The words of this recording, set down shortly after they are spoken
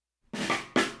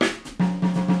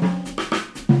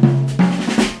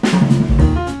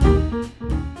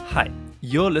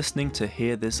You're listening to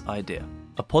Hear This Idea,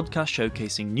 a podcast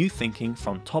showcasing new thinking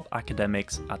from top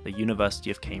academics at the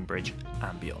University of Cambridge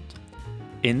and beyond.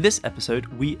 In this episode,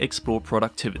 we explore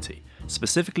productivity,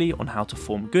 specifically on how to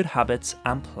form good habits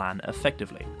and plan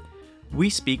effectively. We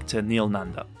speak to Neil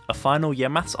Nanda, a final year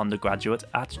maths undergraduate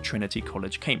at Trinity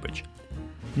College, Cambridge.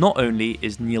 Not only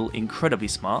is Neil incredibly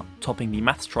smart, topping the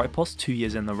Maths Tripos 2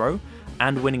 years in a row,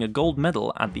 and winning a gold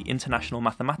medal at the International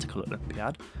Mathematical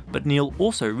Olympiad, but Neil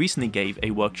also recently gave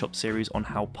a workshop series on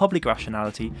how public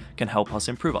rationality can help us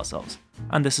improve ourselves.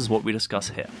 And this is what we discuss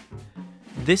here.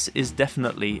 This is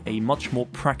definitely a much more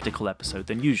practical episode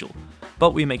than usual,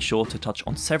 but we make sure to touch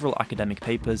on several academic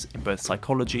papers in both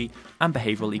psychology and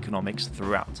behavioural economics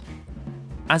throughout.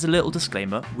 As a little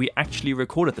disclaimer, we actually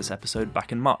recorded this episode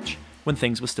back in March, when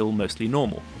things were still mostly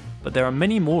normal, but there are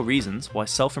many more reasons why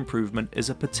self-improvement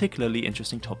is a particularly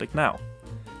interesting topic now.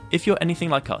 If you're anything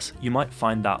like us, you might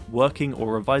find that working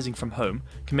or revising from home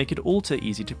can make it all too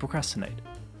easy to procrastinate.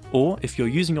 Or if you're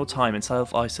using your time in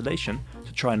self-isolation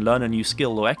to try and learn a new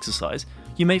skill or exercise,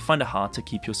 you may find it hard to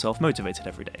keep yourself motivated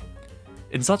every day.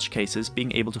 In such cases,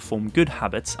 being able to form good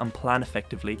habits and plan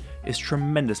effectively is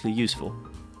tremendously useful.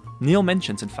 Neil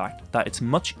mentions, in fact, that it's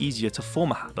much easier to form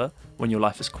a habit when your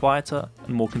life is quieter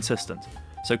and more consistent,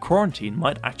 so quarantine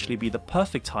might actually be the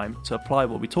perfect time to apply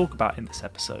what we talk about in this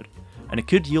episode, and it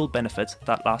could yield benefits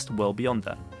that last well beyond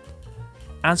that.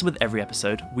 As with every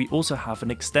episode, we also have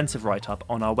an extensive write-up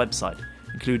on our website,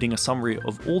 including a summary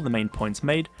of all the main points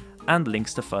made and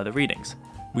links to further readings.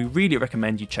 We really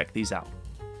recommend you check these out.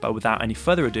 But without any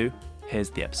further ado,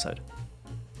 here's the episode.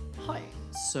 Hi,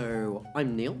 so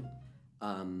I'm Neil.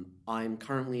 I'm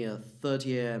currently a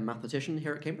third-year mathematician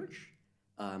here at Cambridge,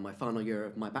 my final year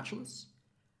of my bachelor's.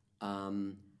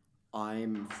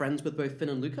 I'm friends with both Finn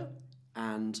and Luca,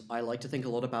 and I like to think a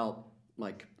lot about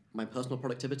my personal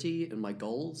productivity and my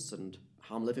goals and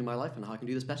how I'm living my life and how I can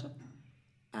do this better.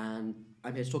 And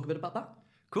I'm here to talk a bit about that.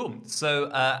 Cool. So,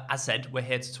 as said, we're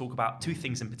here to talk about two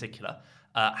things in particular.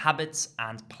 Habits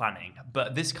and planning,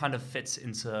 but this kind of fits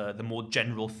into the more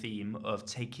general theme of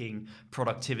taking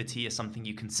productivity as something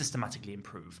you can systematically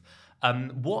improve.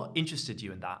 What interested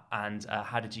you in that, and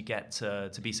how did you get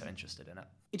to be so interested in it?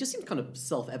 It just seemed kind of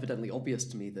self-evidently obvious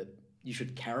to me that you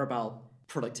should care about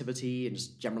productivity and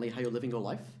just generally how you're living your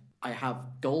life. I have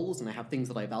goals and I have things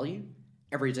that I value.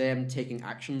 Every day I'm taking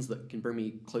actions that can bring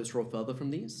me closer or further from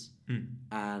these.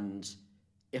 And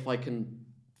if I can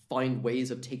find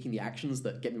ways of taking the actions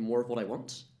that get me more of what I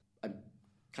want, I'm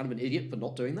kind of an idiot for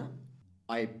not doing that.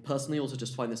 I personally also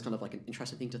just find this kind of like an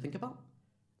interesting thing to think about.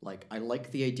 I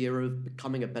like the idea of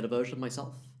becoming a better version of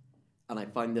myself, and I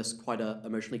find this quite an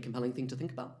emotionally compelling thing to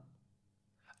think about.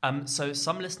 So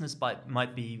some listeners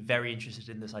might be very interested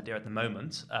in this idea at the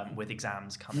moment, with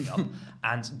exams coming up.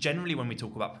 And generally when we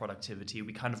talk about productivity,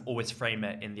 we kind of always frame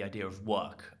it in the idea of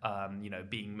work,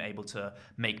 being able to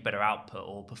make better output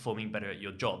or performing better at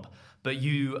your job. But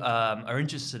you are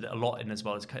interested a lot in, as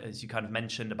well as you kind of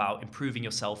mentioned, about improving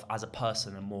yourself as a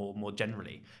person and more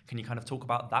generally. Can you kind of talk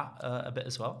about that a bit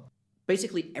as well?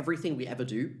 Basically, everything we ever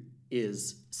do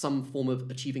is some form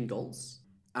of achieving goals.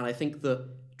 And I think that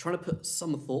trying to put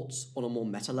some thoughts on a more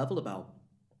meta level about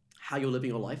how you're living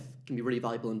your life can be really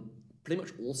valuable in pretty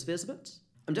much all spheres of it.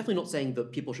 I'm definitely not saying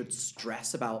that people should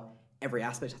stress about every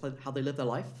aspect of how they live their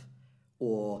life,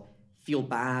 or feel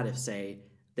bad if, say,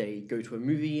 they go to a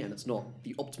movie and it's not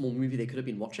the optimal movie they could have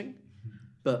been watching.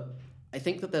 But I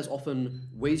think that there's often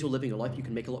ways you're living your life you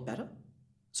can make a lot better.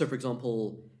 So, for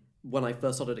example, when I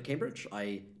first started at Cambridge,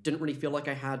 I didn't really feel like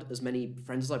I had as many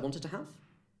friends as I wanted to have.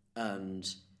 And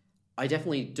I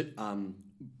definitely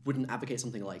wouldn't advocate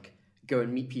something like go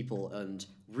and meet people and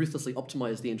ruthlessly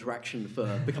optimize the interaction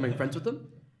for becoming friends with them.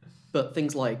 But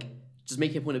things like just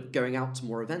making a point of going out to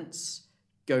more events,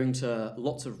 going to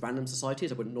lots of random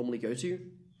societies I wouldn't normally go to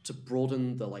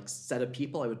broaden the set of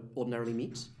people I would ordinarily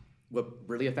meet, were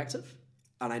really effective.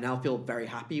 And I now feel very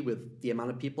happy with the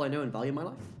amount of people I know and value in my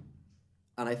life.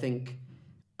 And I think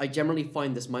I generally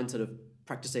find this mindset of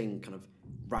practicing kind of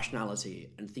rationality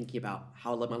and thinking about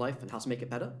how I live my life and how to make it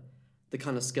better, the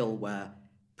kind of skill where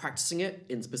practicing it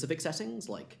in specific settings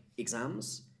like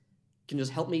exams can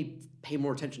just help me pay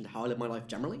more attention to how I live my life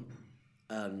generally.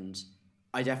 And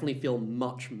I definitely feel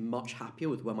much, much happier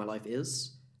with where my life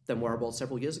is than where I was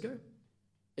several years ago,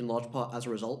 in large part as a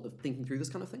result of thinking through this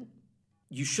kind of thing.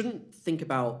 You shouldn't think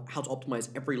about how to optimize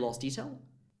every last detail.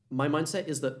 My mindset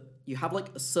is that you have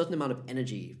a certain amount of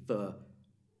energy for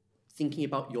thinking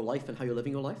about your life and how you're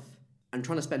living your life, and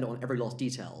trying to spend it on every last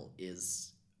detail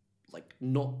is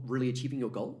not really achieving your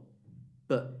goal.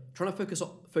 But trying to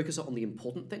focus on the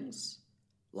important things,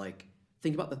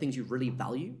 think about the things you really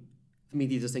value, For me,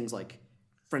 these are things like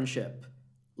friendship,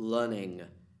 learning,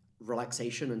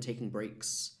 relaxation and taking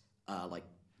breaks, like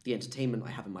the entertainment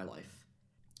I have in my life.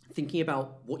 Thinking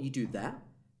about what you do there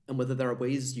and whether there are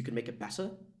ways you can make it better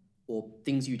or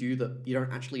things you do that you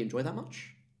don't actually enjoy that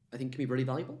much, I think can be really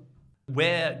valuable.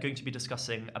 We're going to be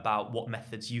discussing about what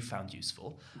methods you found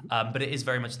useful, but it is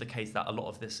very much the case that a lot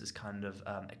of this is kind of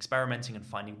experimenting and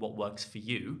finding what works for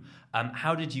you.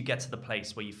 How did you get to the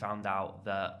place where you found out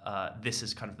that this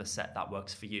is kind of the set that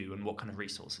works for you, and what kind of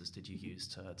resources did you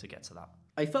use to get to that?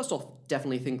 I first off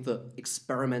definitely think that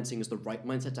experimenting is the right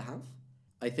mindset to have.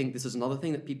 I think this is another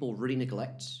thing that people really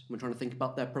neglect when trying to think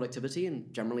about their productivity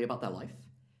and generally about their life.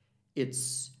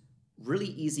 It's really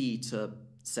easy to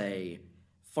say,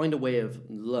 find a way of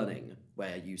learning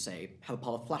where you say, have a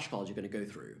pile of flashcards you're going to go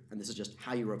through, and this is just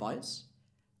how you revise.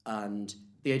 And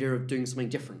the idea of doing something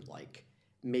different, like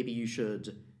maybe you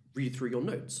should read through your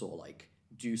notes or like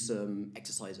do some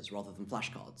exercises rather than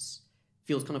flashcards,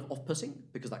 feels kind of off-putting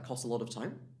because that costs a lot of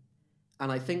time. And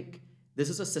I think this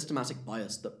is a systematic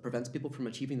bias that prevents people from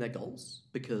achieving their goals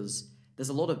because there's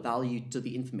a lot of value to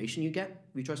the information you get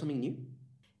when you try something new.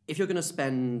 If you're going to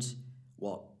spend,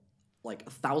 like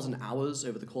 1,000 hours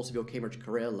over the course of your Cambridge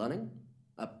career learning,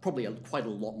 probably quite a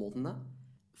lot more than that,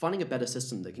 finding a better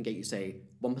system that can get you, say,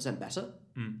 1% better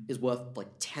is worth like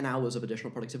 10 hours of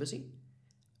additional productivity.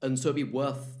 And so it'd be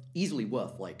easily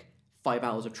worth like 5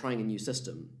 hours of trying a new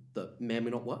system that may or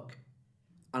may not work.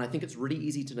 And I think it's really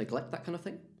easy to neglect that kind of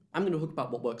thing. I'm going to talk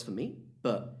about what works for me,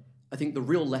 but I think the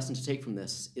real lesson to take from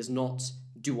this is not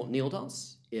do what Neil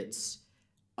does. It's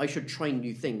I should try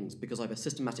new things because I have a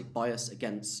systematic bias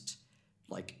against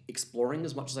like exploring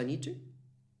as much as I need to.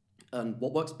 And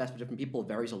what works best for different people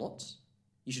varies a lot.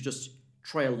 You should just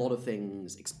try a lot of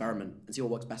things, experiment, and see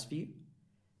what works best for you.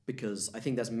 Because I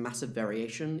think there's massive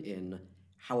variation in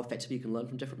how effectively you can learn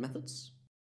from different methods.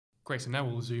 Great, so now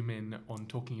we'll zoom in on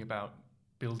talking about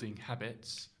building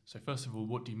habits. So first of all,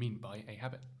 what do you mean by a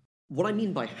habit? What I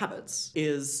mean by habits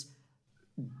is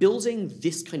building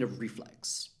this kind of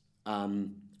reflex,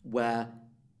 where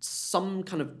some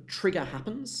kind of trigger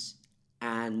happens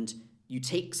and you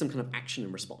take some kind of action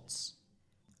in response.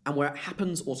 And where it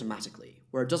happens automatically,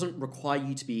 where it doesn't require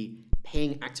you to be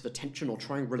paying active attention or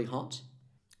trying really hard.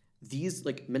 These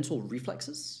like mental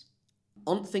reflexes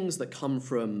aren't things that come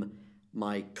from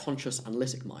my conscious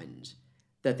analytic mind.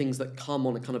 They're things that come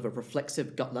on a kind of a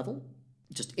reflexive gut level.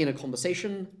 Just in a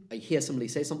conversation, I hear somebody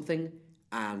say something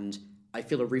and I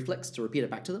feel a reflex to repeat it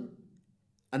back to them.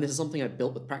 And this is something I've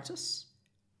built with practice.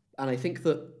 And I think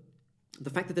that the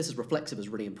fact that this is reflexive is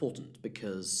really important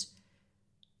because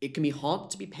it can be hard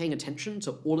to be paying attention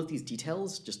to all of these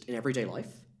details just in everyday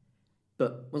life.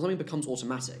 But when something becomes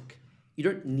automatic, you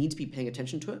don't need to be paying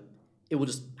attention to it. It will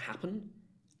just happen.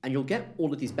 And you'll get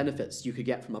all of these benefits you could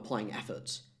get from applying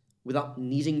effort without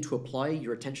needing to apply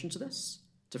your attention to this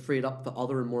to free it up for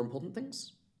other and more important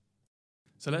things.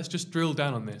 So let's just drill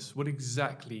down on this. What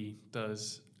exactly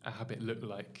does a habit look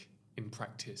like in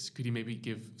practice? Could you maybe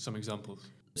give some examples?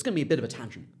 It's going to be a bit of a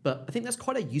tangent, but I think that's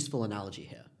quite a useful analogy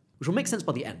here, which will make sense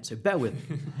by the end, so bear with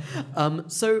me.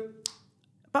 So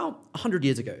about 100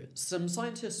 years ago, some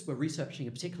scientists were researching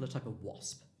a particular type of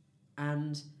wasp,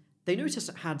 and they noticed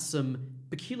it had some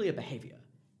peculiar behavior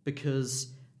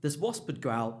because this wasp would go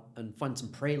out and find some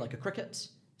prey like a cricket,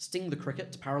 sting the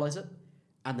cricket to paralyze it,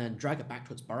 and then drag it back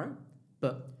to its burrow.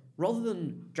 But rather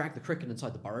than drag the cricket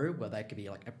inside the burrow, where there could be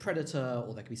like a predator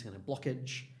or there could be some kind of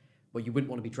blockage, where you wouldn't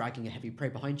want to be dragging a heavy prey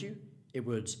behind you, it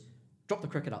would drop the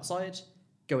cricket outside,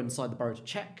 go inside the burrow to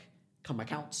check, come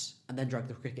back out, and then drag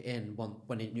the cricket in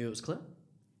when it knew it was clear.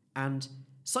 And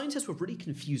scientists were really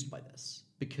confused by this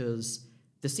because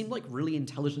this seemed like really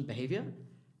intelligent behavior.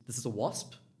 This is a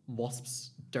wasp.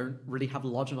 Wasps don't really have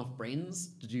large enough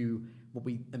brains to do what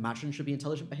we imagine should be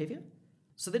intelligent behavior.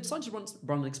 So they decided to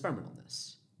run an experiment on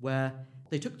this, where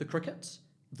they took the cricket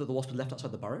that the wasp had left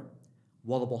outside the burrow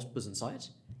while the wasp was inside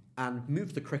and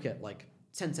moved the cricket like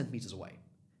 10 centimeters away.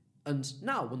 And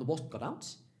now when the wasp got out,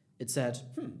 it said,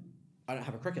 I don't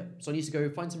have a cricket, so I need to go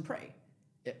find some prey.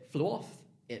 It flew off,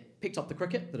 it picked up the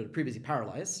cricket that it had previously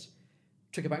paralyzed,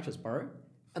 took it back to its burrow,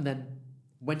 and then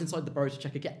went inside the burrow to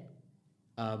check again.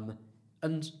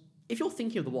 And if you're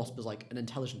thinking of the wasp as like an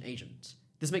intelligent agent,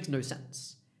 this makes no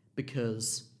sense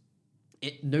because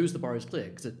it knows the burrow is clear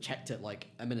because it checked it like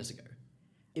a minute ago.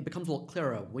 It becomes a lot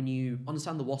clearer when you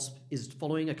understand the wasp is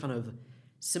following a kind of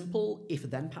simple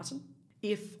if-then pattern.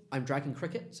 If I'm dragging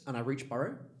cricket and I reach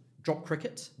burrow, drop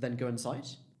cricket, then go inside.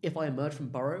 If I emerge from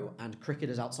burrow and cricket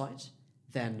is outside,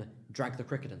 then drag the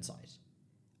cricket inside.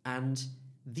 And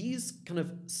these kind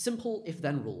of simple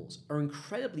if-then rules are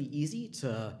incredibly easy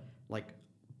to like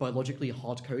biologically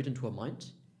hard code into a mind,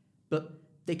 but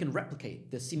they can replicate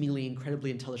the seemingly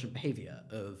incredibly intelligent behavior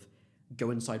of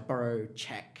go inside burrow,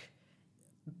 check,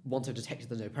 once I've detected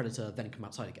there's no predator, then come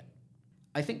outside again.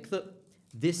 I think that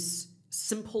this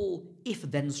simple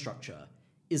if-then structure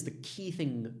is the key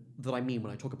thing that I mean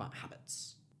when I talk about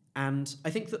habits. And I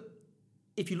think that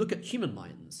if you look at human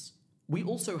minds, we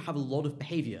also have a lot of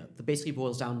behavior that basically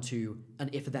boils down to an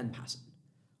if-then pattern,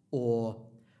 or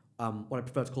what I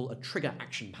prefer to call a trigger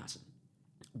action pattern.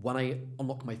 When I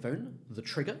unlock my phone, the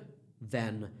trigger,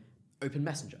 then open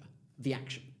Messenger, the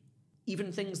action.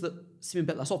 Even things that seem a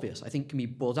bit less obvious, I think, can be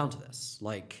boiled down to this.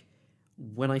 Like,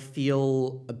 when I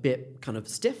feel a bit kind of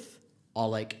stiff, I'll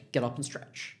like get up and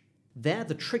stretch. There,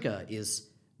 the trigger is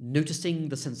noticing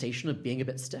the sensation of being a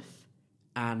bit stiff,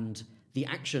 and the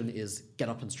action is get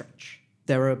up and stretch.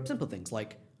 There are simple things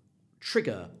like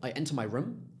trigger, I enter my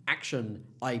room, action,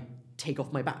 I take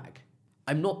off my bag.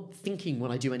 I'm not thinking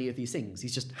when I do any of these things,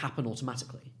 these just happen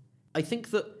automatically. I think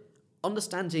that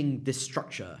understanding this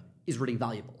structure is really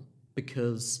valuable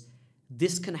because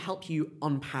this can help you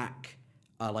unpack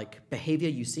like behavior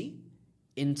you see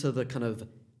into the kind of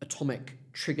atomic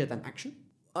trigger then action.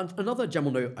 And another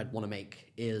general note I'd want to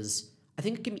make is I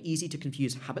think it can be easy to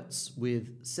confuse habits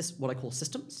with what I call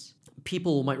systems.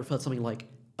 People might refer to something like,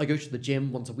 I go to the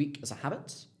gym once a week as a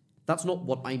habit. That's not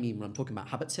what I mean when I'm talking about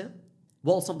habits here.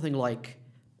 While something like,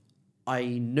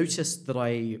 I notice that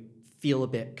I feel a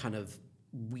bit kind of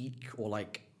weak or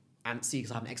like antsy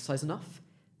because I haven't exercised enough,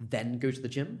 then go to the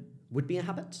gym would be a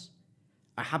habit.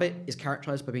 A habit is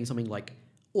characterized by being something like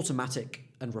automatic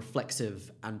and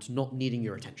reflexive and not needing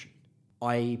your attention.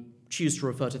 I choose to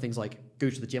refer to things like go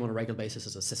to the gym on a regular basis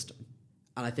as a system.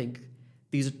 And I think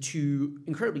these are two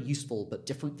incredibly useful but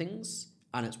different things,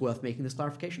 and it's worth making this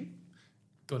clarification.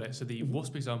 Got it. So the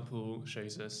WASP example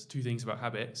shows us two things about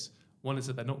habits. One is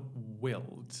that they're not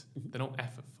willed, they're not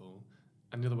effortful,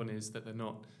 and the other one is that they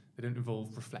don't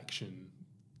involve reflection.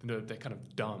 They're kind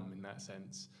of dumb in that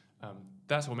sense.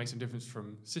 That's what makes them different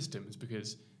from systems,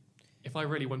 because if I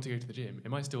really want to go to the gym,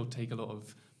 it might still take a lot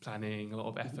of planning, a lot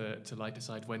of effort to like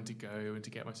decide when to go and to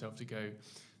get myself to go.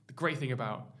 The great thing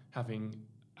about having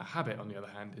a habit, on the other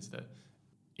hand, is that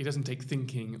it doesn't take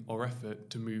thinking or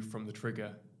effort to move from the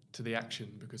trigger to the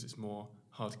action because it's more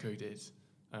hard-coded.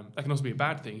 That can also be a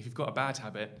bad thing. If you've got a bad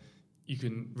habit, you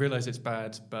can realize it's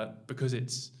bad, but because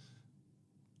it's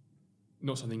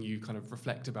not something you kind of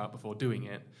reflect about before doing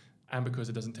it, and because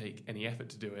it doesn't take any effort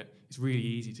to do it, it's really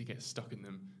easy to get stuck in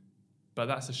them. But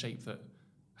that's the shape that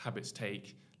habits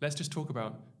take. Let's just talk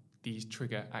about these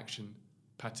trigger action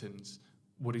patterns.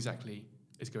 What exactly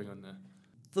is going on there?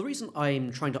 The reason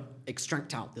I'm trying to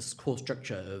extract out this core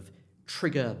structure of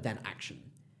trigger then action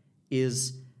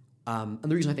is, and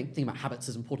the reason I think thinking about habits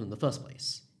is important in the first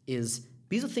place, is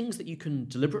these are things that you can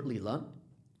deliberately learn.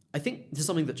 I think this is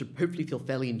something that should hopefully feel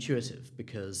fairly intuitive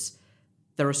because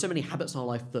there are so many habits in our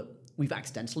life that we've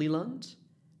accidentally learned.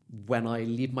 When I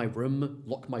leave my room,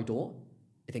 lock my door,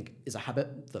 I think is a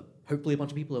habit that hopefully a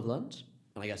bunch of people have learned,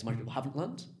 and I guess a bunch of people haven't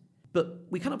learned. But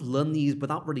we kind of learn these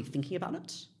without really thinking about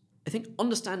it. I think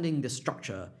understanding this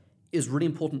structure is really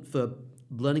important for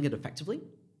learning it effectively.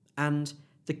 And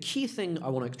the key thing I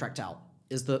want to extract out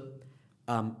is that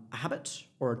a habit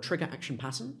or a trigger action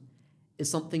pattern is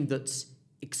something that's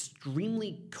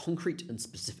extremely concrete and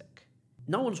specific.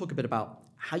 Now I want to talk a bit about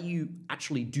how you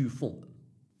actually do form them.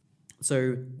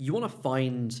 So you want to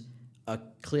find a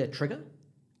clear trigger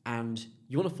and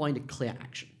you want to find a clear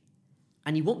action.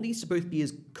 And you want these to both be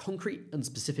as concrete and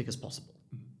specific as possible.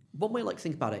 One way I like to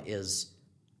think about it is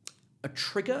a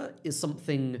trigger is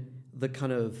something that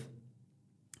kind of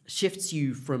shifts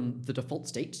you from the default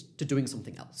state to doing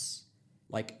something else.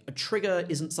 Like a trigger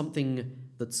isn't something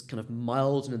that's kind of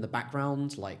mild and in the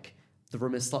background, like the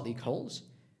room is slightly cold.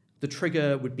 The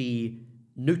trigger would be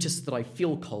notice that I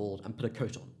feel cold and put a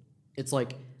coat on. It's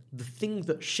like the thing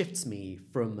that shifts me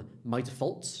from my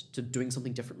default to doing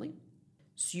something differently.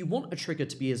 So you want a trigger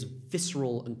to be as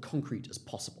visceral and concrete as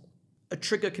possible. A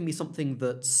trigger can be something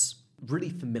that's really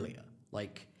familiar,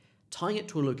 like tying it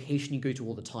to a location you go to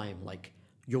all the time, like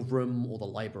your room or the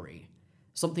library.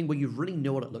 Something where you really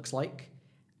know what it looks like,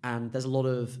 and there's a lot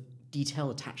of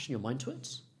detail attached in your mind to it.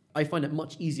 I find it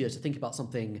much easier to think about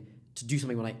something, to do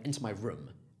something when I enter my room,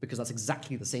 because that's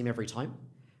exactly the same every time,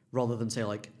 rather than say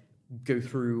like, go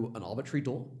through an arbitrary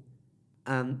door.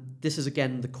 And this is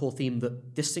again the core theme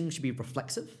that this thing should be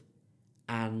reflexive,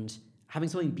 and having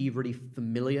something be really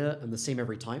familiar and the same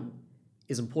every time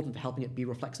is important for helping it be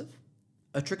reflexive.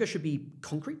 A trigger should be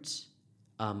concrete,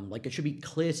 like it should be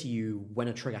clear to you when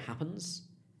a trigger happens.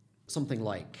 Something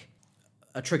like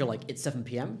a trigger like it's 7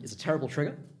 p.m. is a terrible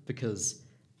trigger because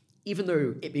even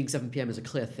though it being 7 p.m. is a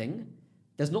clear thing,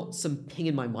 there's not some ping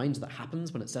in my mind that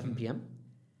happens when it's 7 p.m.,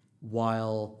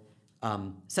 while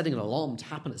setting an alarm to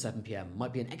happen at 7 p.m.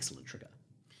 might be an excellent trigger.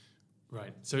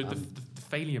 Right. So the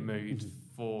failure mode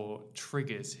for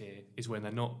triggers here is when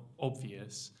they're not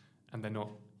obvious and they're not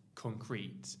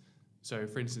concrete. So,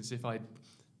 for instance, if I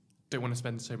don't want to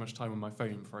spend so much time on my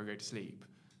phone before I go to sleep,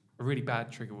 a really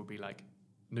bad trigger would be like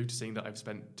noticing that I've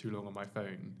spent too long on my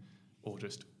phone, or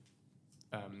just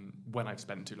when I've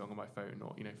spent too long on my phone,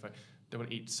 or if I don't want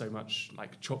to eat so much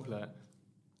like chocolate.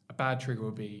 A bad trigger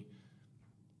would be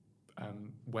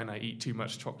when I eat too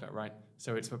much chocolate, right?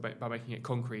 So it's by making it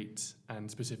concrete and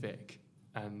specific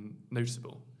and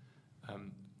noticeable.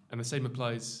 And the same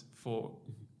applies for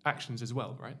actions as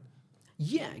well, right?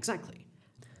 Yeah, exactly.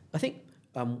 I think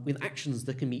with actions,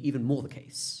 there can be even more the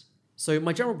case. So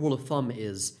my general rule of thumb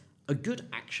is a good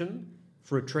action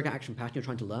for a trigger action pattern you're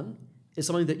trying to learn is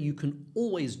something that you can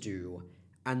always do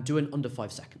and do in under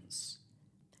 5 seconds.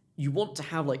 You want to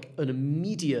have like an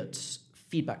immediate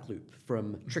feedback loop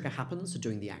from trigger happens to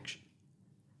doing the action.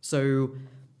 So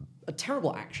a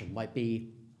terrible action might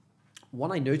be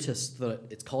when I notice that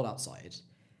it's cold outside,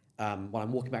 when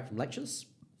I'm walking back from lectures,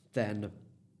 then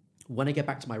when I get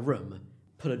back to my room,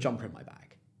 put a jumper in my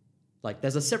bag. Like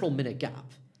there's a several minute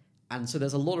gap, and so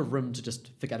there's a lot of room to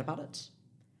just forget about it.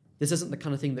 This isn't the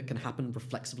kind of thing that can happen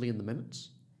reflexively in the moment,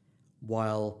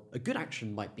 while a good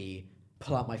action might be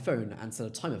pull out my phone and set a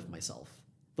timer for myself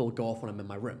that will go off when I'm in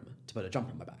my room to put a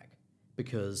jumper in my bag,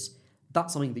 because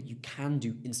that's something that you can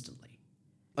do instantly.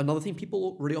 Another thing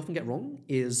people really often get wrong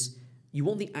is you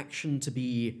want the action to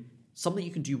be something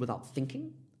you can do without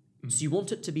thinking. So you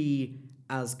want it to be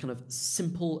as kind of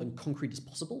simple and concrete as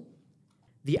possible.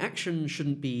 The action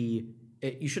shouldn't be,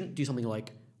 you shouldn't do something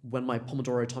like, when my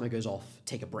Pomodoro timer goes off,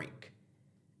 take a break.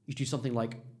 You should do something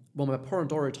like, when my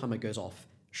Pomodoro timer goes off,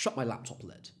 shut my laptop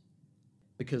lid.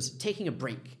 Because taking a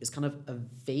break is kind of a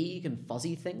vague and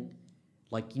fuzzy thing.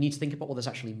 Like, you need to think about what this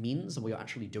actually means and what you're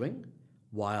actually doing,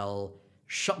 while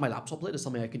shut my laptop lid is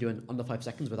something I can do in under 5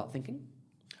 seconds without thinking.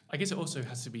 I guess it also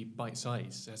has to be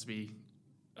bite-sized. It has to be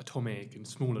atomic and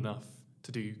small enough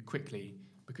to do quickly,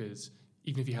 because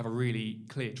even if you have a really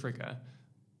clear trigger,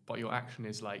 but your action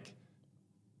is like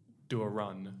do a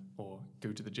run or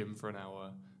go to the gym for an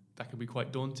hour, that can be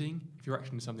quite daunting. If your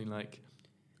action is something like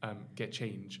get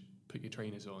change, put your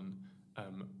trainers on,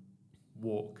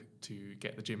 walk to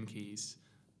get the gym keys,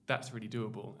 that's really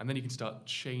doable. And then you can start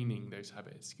chaining those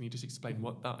habits. Can you just explain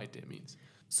what that idea means?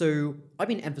 So I've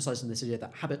been emphasizing this idea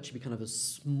that habits should be kind of as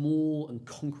small and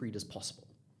concrete as possible.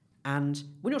 And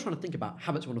when you're trying to think about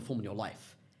habits you want to form in your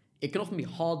life, it can often be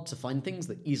hard to find things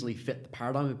that easily fit the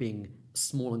paradigm of being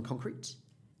small and concrete.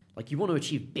 Like, you want to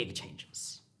achieve big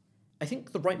changes. I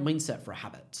think the right mindset for a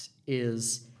habit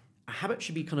is a habit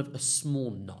should be kind of a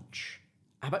small nudge.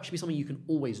 A habit should be something you can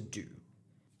always do.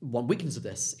 One weakness of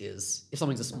this is if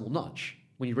something's a small nudge,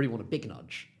 when you really want a big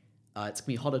nudge, it's going to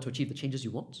be harder to achieve the changes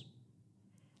you want.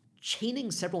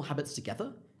 Chaining several habits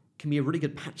together can be a really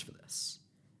good patch for this.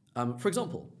 For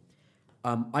example,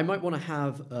 I might want to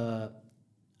have a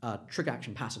trigger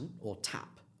action pattern, or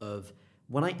TAP, of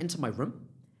when I enter my room,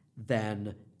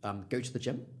 then go to the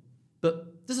gym.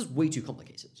 But this is way too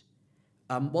complicated.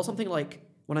 While something like,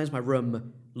 when I enter my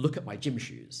room, look at my gym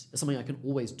shoes, is something I can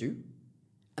always do.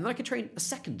 And then I can train a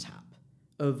second TAP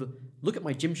of look at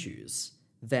my gym shoes,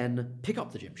 then pick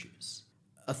up the gym shoes.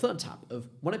 A third TAP of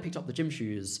when I picked up the gym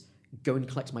shoes, go and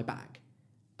collect my bag.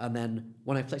 And then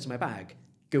when I've collected my bag,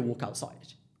 go walk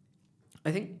outside.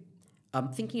 I think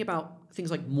thinking about things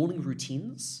like morning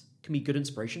routines can be good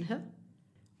inspiration here.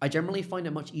 I generally find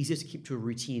it much easier to keep to a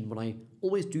routine when I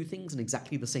always do things in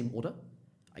exactly the same order.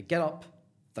 I get up,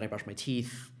 then I brush my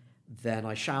teeth, then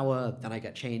I shower, then I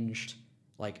get changed.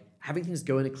 Like, having things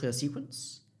go in a clear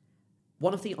sequence.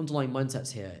 One of the underlying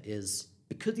mindsets here is,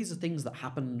 because these are things that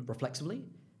happen reflexively,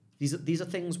 these are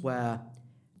things where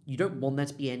you don't want there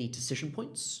to be any decision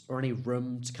points or any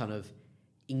room to kind of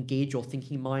engage your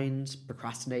thinking mind,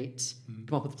 procrastinate,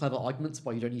 come up with clever arguments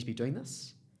why you don't need to be doing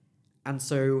this. And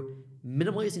so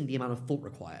minimizing the amount of thought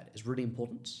required is really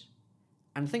important.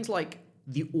 And things like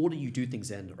the order you do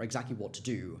things in or exactly what to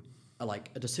do are like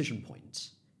a decision point.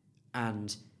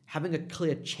 And having a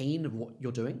clear chain of what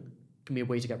you're doing can be a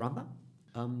way to get around that.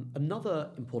 Another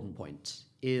important point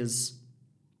is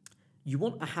you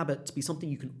want a habit to be something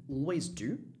you can always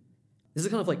do. This is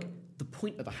kind of like the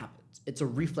point of a habit. It's a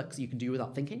reflex that you can do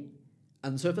without thinking.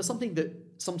 And so if there's something that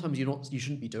sometimes you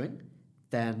shouldn't be doing,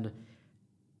 then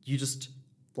you just,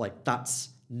 like, that's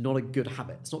not a good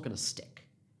habit. It's not going to stick.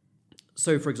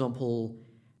 So, for example,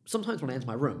 sometimes when I enter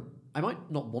my room, I might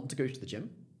not want to go to the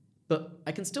gym, but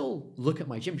I can still look at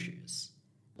my gym shoes.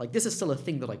 Like, this is still a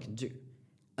thing that I can do.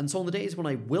 And so on the days when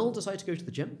I will decide to go to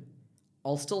the gym,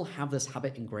 I'll still have this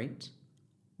habit ingrained.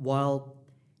 While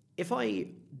if I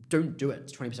don't do it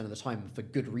 20% of the time for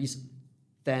good reason,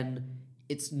 then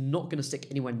it's not going to stick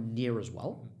anywhere near as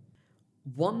well.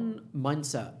 One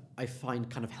mindset I find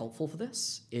kind of helpful for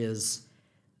this is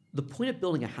the point of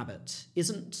building a habit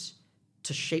isn't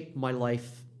to shape my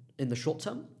life in the short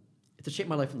term, it's to shape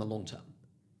my life in the long term.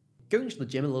 Going to the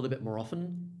gym a little bit more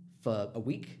often for a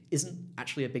week isn't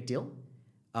actually a big deal.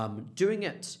 Doing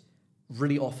it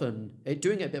really often,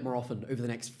 doing it a bit more often over the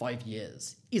next 5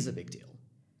 years is a big deal.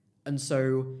 And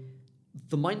so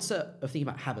the mindset of thinking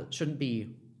about habits shouldn't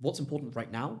be what's important right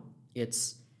now.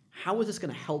 It's how is this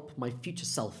going to help my future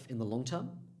self in the long term?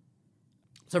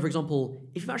 So for example,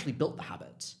 if you've actually built the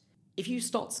habit, if you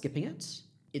start skipping it,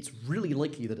 it's really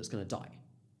likely that it's going to die.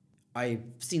 I've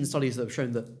seen studies that have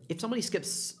shown that if somebody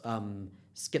skips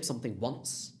something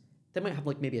once, they might have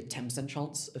like maybe a 10%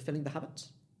 chance of failing the habit.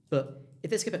 But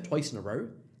if they skip it twice in a row,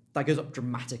 that goes up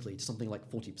dramatically to something like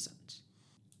 40%.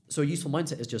 So a useful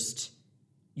mindset is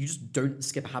you just don't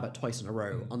skip a habit twice in a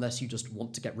row unless you just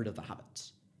want to get rid of the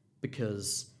habit.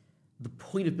 Because the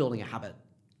point of building a habit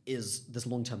is this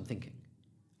long-term thinking.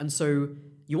 And so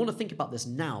you want to think about this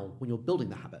now when you're building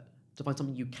the habit to find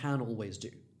something you can always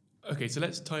do. Okay, so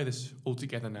let's tie this all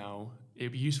together now.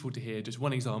 It'd be useful to hear just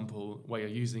one example where you're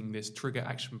using this trigger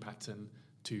action pattern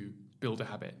to build a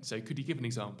habit. So could you give an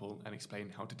example and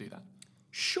explain how to do that?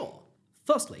 Sure.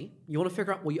 Firstly, you want to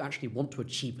figure out what you actually want to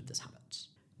achieve with this habit.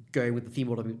 Going with the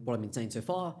theme of what I've been saying so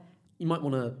far, you might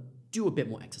want to do a bit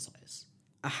more exercise.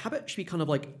 A habit should be kind of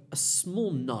like a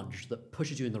small nudge that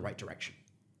pushes you in the right direction.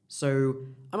 So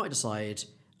I might decide,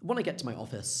 when I get to my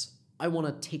office, I want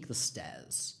to take the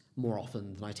stairs more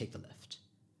often than I take the lift.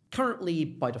 Currently,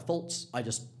 by default, I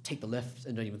just take the lift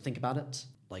and don't even think about it.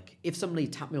 Like, if somebody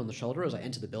tapped me on the shoulder as I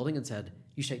entered the building and said,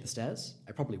 you should take the stairs,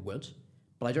 I probably would,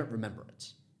 but I don't remember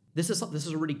it. This is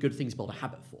a really good thing to build a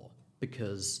habit for,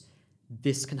 because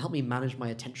this can help me manage my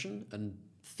attention and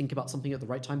think about something at the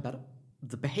right time better.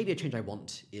 The behavior change I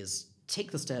want is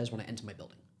take the stairs when I enter my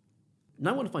building.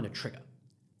 Now I want to find a trigger.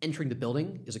 Entering the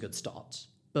building is a good start,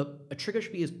 but a trigger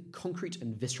should be as concrete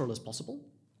and visceral as possible.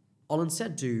 I'll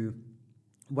instead do,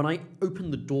 when I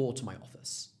open the door to my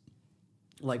office,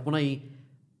 like when I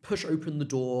push open the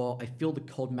door, I feel the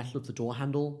cold metal of the door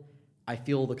handle, I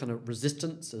feel the kind of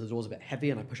resistance as the door's a bit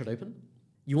heavy and I push it open.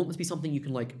 You want this to be something you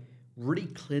can like really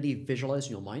clearly visualize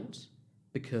in your mind,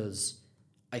 because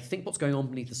I think what's going on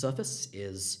beneath the surface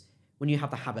is when you have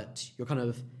the habit, you're kind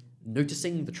of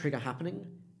noticing the trigger happening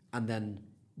and then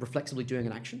reflexively doing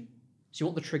an action. So you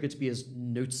want the trigger to be as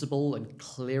noticeable and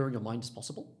clear in your mind as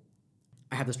possible.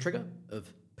 I have this trigger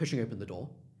of pushing open the door,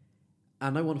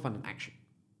 and I want to find an action.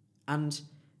 And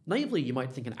naively, you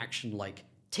might think an action like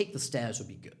take the stairs would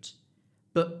be good,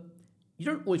 but you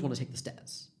don't always want to take the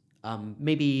stairs.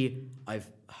 Maybe I've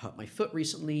hurt my foot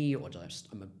recently, or just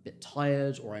I'm a bit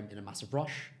tired, or I'm in a massive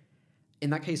rush. In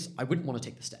that case, I wouldn't want to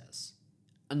take the stairs.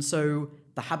 And so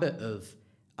the habit of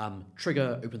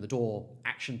trigger, open the door,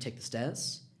 action, take the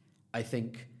stairs, I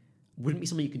think wouldn't be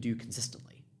something you can do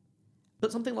consistently.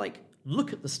 But something like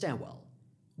look at the stairwell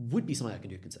would be something I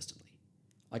can do consistently.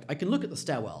 Like I can look at the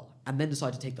stairwell and then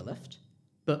decide to take the lift,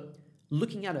 but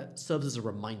looking at it serves as a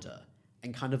reminder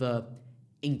and kind of a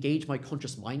engage my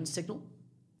conscious mind signal.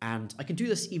 And I can do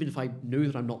this even if I know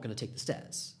that I'm not going to take the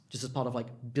stairs, just as part of like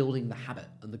building the habit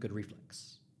and the good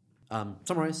reflex.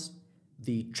 Summarize,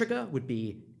 the trigger would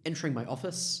be entering my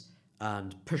office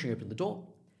and pushing open the door.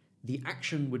 The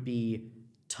action would be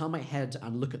turn my head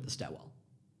and look at the stairwell.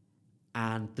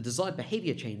 And the desired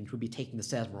behavior change would be taking the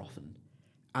stairs more often.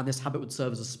 And this habit would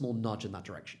serve as a small nudge in that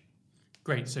direction.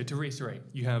 Great. So to reiterate,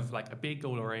 you have like a big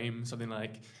goal or aim, something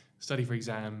like study for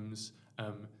exams,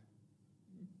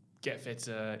 get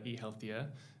fitter, eat healthier.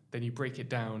 Then you break it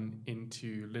down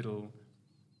into little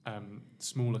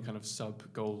smaller kind of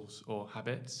sub-goals or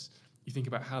habits. You think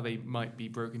about how they might be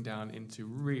broken down into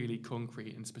really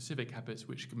concrete and specific habits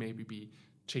which can maybe be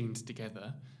chained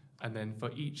together. And then for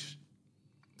each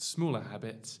smaller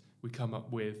habit, we come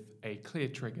up with a clear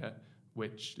trigger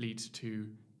which leads to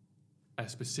a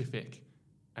specific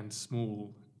and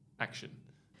small action.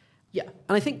 Yeah,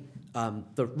 and I think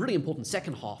the really important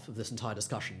second half of this entire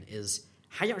discussion is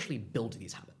how you actually build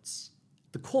these habits.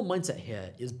 The core mindset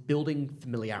here is building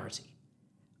familiarity.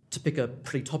 To pick a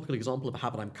pretty topical example of a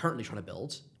habit I'm currently trying to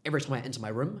build, every time I enter my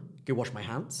room, go wash my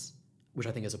hands, which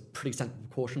I think is a pretty sensible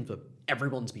precaution for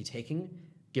everyone to be taking,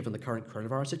 given the current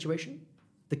coronavirus situation.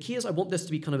 The key is I want this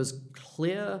to be kind of as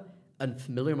clear and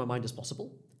familiar in my mind as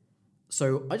possible.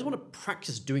 So I just want to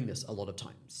practice doing this a lot of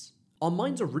times. Our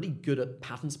minds are really good at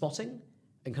pattern spotting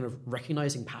and kind of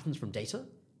recognizing patterns from data.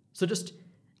 So just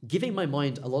giving my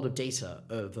mind a lot of data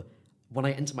of when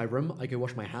I enter my room, I go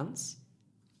wash my hands,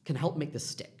 can help make this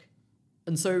stick.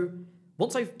 And so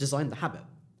once I've designed the habit,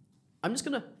 I'm just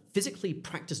going to physically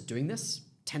practice doing this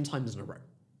 10 times in a row.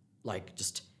 Like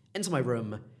just enter my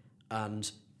room and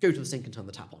go to the sink and turn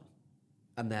the tap on.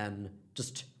 And then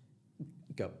just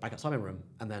go back outside my room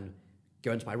and then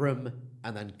go into my room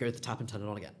and then go to the tap and turn it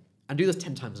on again. And do this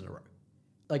 10 times in a row.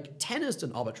 Like 10 is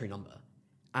an arbitrary number.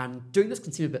 And doing this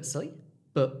can seem a bit silly,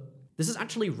 but this is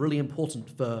actually really important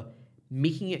for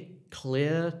making it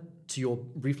clear to your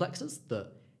reflexes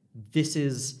that this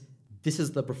is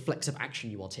the reflexive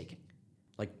action you are taking.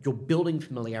 Like you're building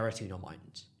familiarity in your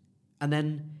mind. And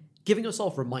then giving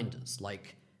yourself reminders,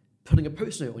 like putting a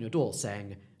post-it note on your door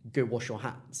saying, go wash your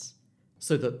hands.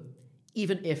 So that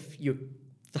even if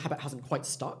the habit hasn't quite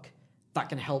stuck, that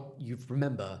can help you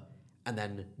remember and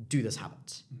then do this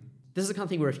habit. This is the kind of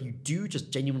thing where if you do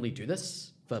just genuinely do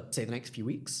this for, say, the next few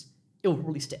weeks, it will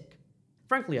really stick.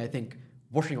 Frankly, I think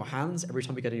washing your hands every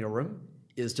time you get in your room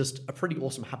is just a pretty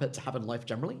awesome habit to have in life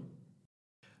generally.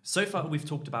 So far, we've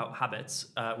talked about habits,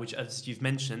 which, as you've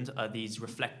mentioned, are these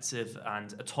reflective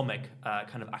and atomic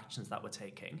kind of actions that we're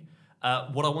taking.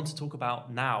 What I want to talk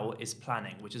about now is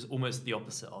planning, which is almost the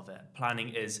opposite of it. Planning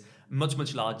is much,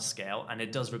 much larger scale, and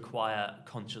it does require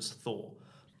conscious thought.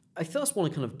 I first want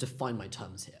to kind of define my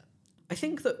terms here. I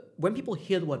think that when people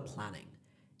hear the word planning,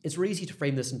 it's really easy to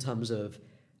frame this in terms of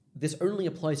this only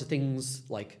applies to things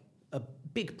like a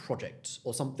big project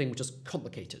or something which is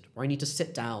complicated, where I need to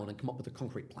sit down and come up with a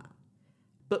concrete plan.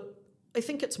 But I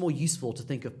think it's more useful to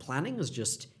think of planning as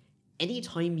just any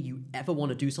time you ever want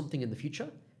to do something in the future,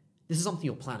 this is something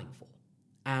you're planning for.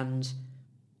 And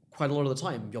quite a lot of the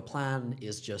time, your plan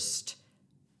is just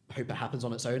hope it happens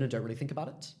on its own and don't really think about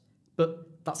it. But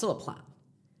that's still a plan.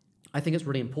 I think it's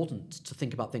really important to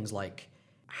think about things like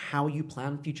how you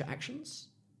plan future actions,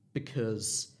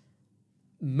 because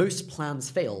most plans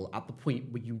fail at the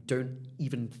point where you don't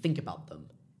even think about them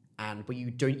and where you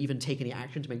don't even take any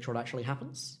action to make sure it actually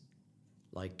happens.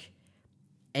 Like,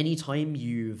 anytime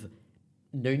you've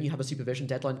known you have a supervision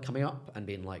deadline coming up and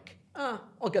been like,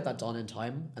 I'll get that done in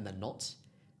time, and then not,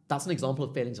 that's an example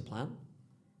of failing to plan.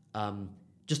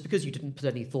 Just because you didn't put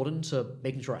any thought into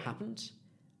making sure it happened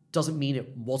doesn't mean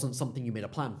it wasn't something you made a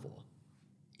plan for.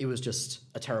 It was just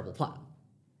a terrible plan.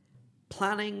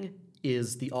 Planning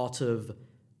is the art of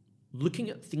looking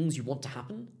at things you want to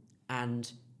happen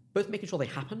and both making sure they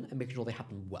happen and making sure they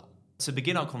happen well. To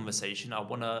begin our conversation, I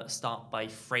want to start by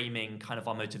framing kind of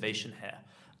our motivation here.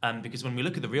 Because when we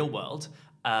look at the real world,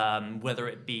 whether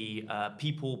it be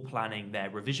people planning their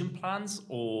revision plans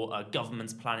or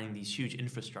governments planning these huge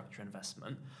infrastructure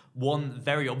investment, one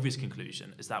very obvious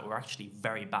conclusion is that we're actually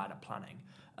very bad at planning.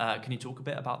 Can you talk a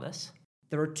bit about this?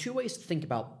 There are two ways to think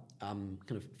about kind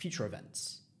of future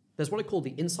events. There's what I call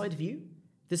the inside view.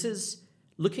 This is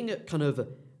looking at kind of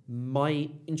my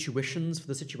intuitions for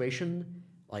the situation,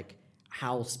 like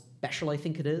how special I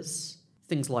think it is.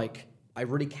 Things like, I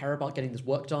really care about getting this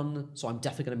work done, so I'm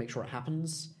definitely going to make sure it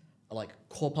happens, are like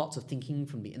core parts of thinking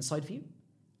from the inside view.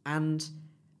 And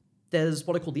there's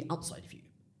what I call the outside view.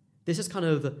 This is kind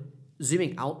of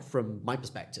zooming out from my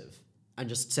perspective and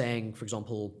just saying, for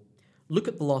example, look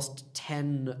at the last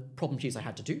 10 problem sheets I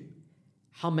had to do.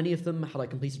 How many of them had I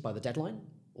completed by the deadline?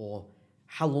 Or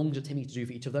how long did it take me to do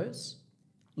for each of those?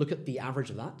 Look at the average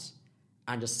of that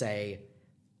and just say,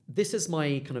 this is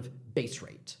my kind of base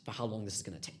rate for how long this is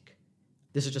going to take.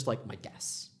 This is just like my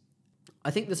guess.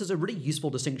 I think this is a really useful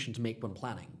distinction to make when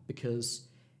planning because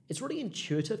it's really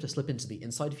intuitive to slip into the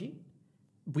inside view.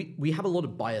 We have a lot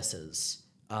of biases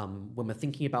when we're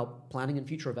thinking about planning and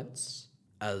future events,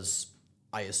 as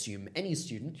I assume any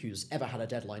student who's ever had a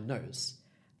deadline knows.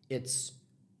 It's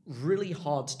really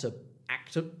hard to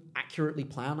accurately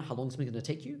plan how long something's going to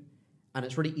take you, and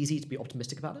it's really easy to be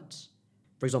optimistic about it.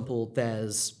 For example,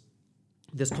 there's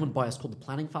this common bias called the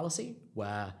planning fallacy,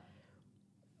 where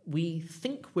we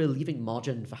think we're leaving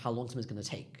margin for how long something's going to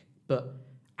take, but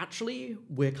actually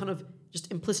we're kind of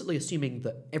just implicitly assuming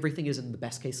that everything is in the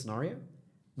best case scenario.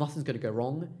 Nothing's going to go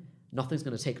wrong. Nothing's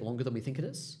going to take longer than we think it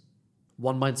is.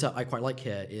 One mindset I quite like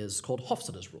here is called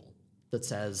Hofstadter's rule, that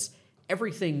says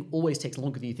everything always takes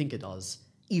longer than you think it does,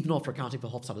 even after accounting for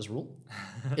Hofstadter's rule.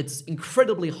 It's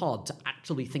incredibly hard to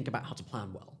actually think about how to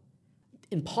plan well.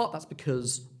 In part, that's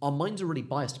because our minds are really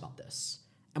biased about this,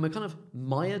 and we're kind of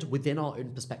mired within our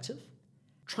own perspective.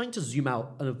 Trying to zoom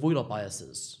out and avoid our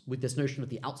biases with this notion of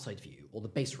the outside view or the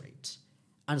base rate,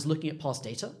 and just looking at past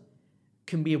data,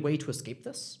 can be a way to escape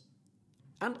this.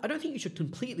 And I don't think you should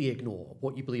completely ignore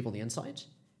what you believe on the inside.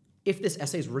 If this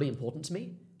essay is really important to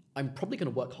me, I'm probably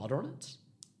going to work harder on it.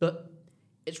 But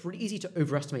it's really easy to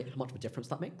overestimate how much of a difference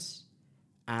that makes.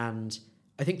 And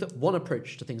I think that one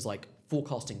approach to things like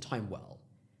forecasting time well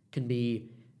can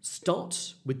be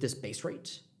start with this base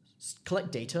rate,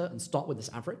 collect data and start with this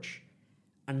average,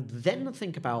 and then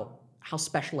think about how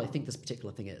special I think this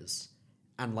particular thing is,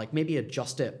 and like maybe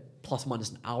adjust it plus or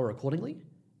minus an hour accordingly.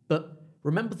 But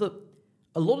remember that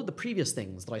a lot of the previous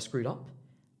things that I screwed up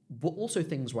were also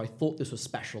things where I thought this was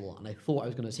special and I thought I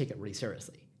was going to take it really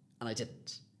seriously, and I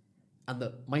didn't. And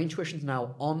that my intuitions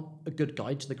now aren't a good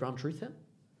guide to the ground truth here.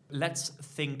 Let's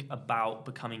think about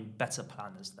becoming better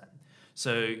planners then.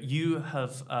 So you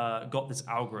have got this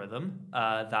algorithm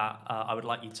that I would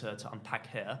like you to unpack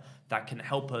here that can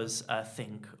help us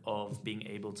think of being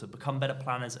able to become better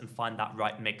planners and find that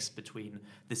right mix between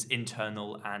this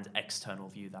internal and external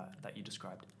view that you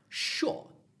described. Sure.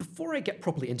 Before I get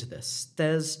properly into this,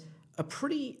 there's a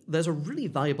really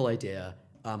valuable idea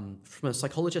from a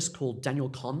psychologist called Daniel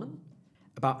Kahneman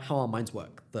about how our minds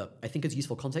work that I think is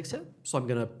useful context here. So I'm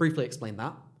going to briefly explain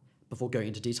that before going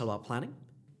into detail about planning.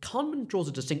 Kahneman draws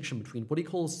a distinction between what he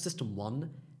calls System 1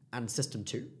 and System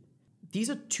 2. These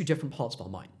are two different parts of our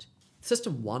mind.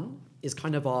 System 1 is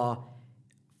kind of our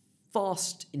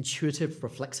fast, intuitive,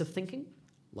 reflexive thinking,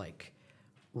 like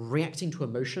reacting to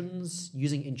emotions,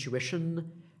 using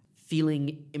intuition,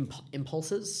 feeling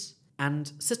impulses.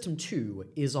 And System 2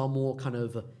 is our more kind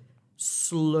of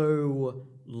slow,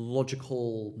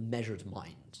 logical, measured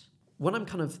mind. When I'm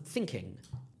kind of thinking,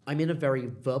 I'm in a very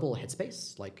verbal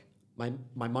headspace, like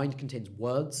my mind contains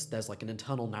words, there's like an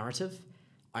internal narrative,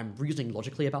 I'm reasoning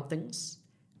logically about things.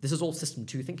 This is all System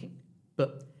 2 thinking.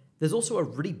 But there's also a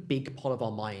really big part of our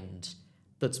mind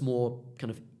that's more kind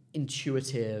of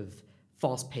intuitive,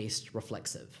 fast-paced,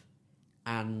 reflexive.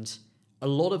 And a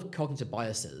lot of cognitive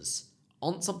biases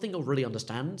aren't something you'll really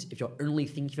understand if you're only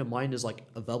thinking of your mind as like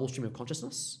a verbal stream of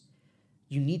consciousness.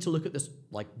 You need to look at this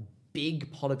like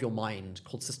big part of your mind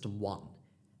called System 1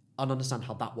 and understand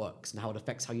how that works and how it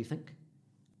affects how you think.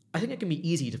 I think it can be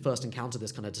easy to first encounter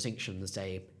this kind of distinction and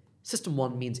say, System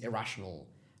 1 means irrational.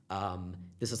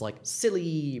 This is like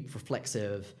silly,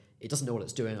 reflexive, it doesn't know what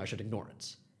it's doing, I should ignore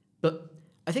it. But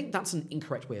I think that's an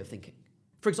incorrect way of thinking.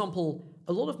 For example,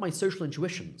 a lot of my social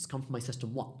intuitions come from my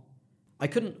System 1. I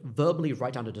couldn't verbally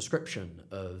write down a description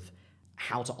of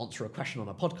how to answer a question on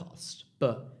a podcast,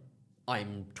 but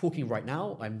I'm talking right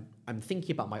now, I'm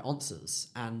thinking about my answers,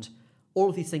 and all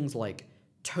of these things like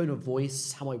tone of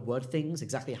voice, how I word things,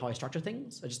 exactly how I structure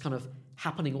things, are just kind of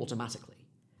happening automatically.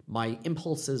 My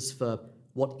impulses for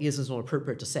what is and is not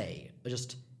appropriate to say are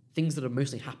just things that are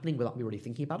mostly happening without me really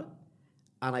thinking about it.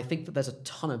 And I think that there's a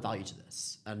ton of value to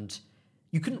this. And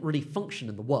you couldn't really function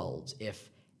in the world if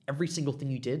every single thing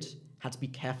you did had to be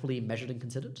carefully measured and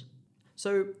considered.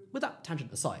 So with that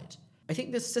tangent aside, I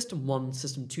think this System 1,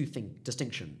 System 2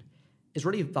 distinction is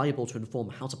really valuable to inform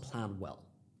how to plan well.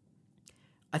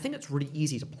 I think it's really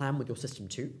easy to plan with your System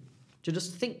 2, to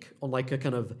just think on like a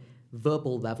kind of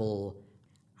verbal level,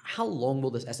 how long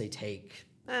will this essay take?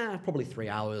 Probably 3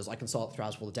 hours. I can start 3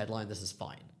 hours before the deadline. This is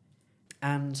fine.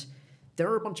 And there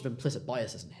are a bunch of implicit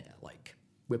biases in here. Like,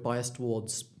 we're biased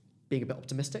towards being a bit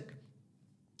optimistic.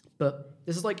 But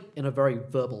this is like in a very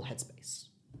verbal headspace.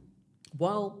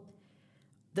 While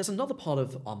there's another part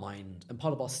of our mind and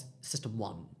part of our System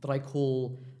 1 that I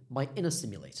call my inner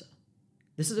simulator.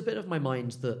 This is a bit of my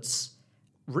mind that's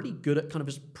really good at kind of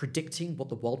just predicting what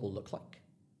the world will look like.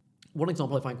 One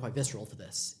example I find quite visceral for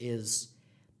this is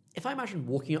if I imagine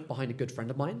walking up behind a good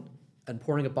friend of mine and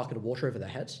pouring a bucket of water over their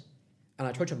head, and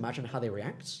I try to imagine how they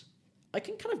react, I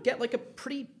can kind of get like a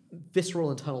pretty visceral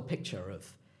internal picture of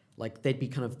like they'd be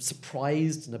kind of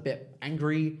surprised and a bit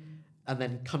angry and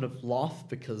then kind of laugh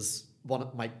because one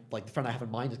of my, like the friend I have in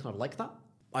mind is kind of like that.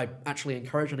 I actually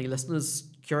encourage any listeners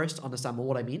curious to understand more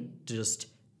what I mean to just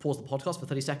pause the podcast for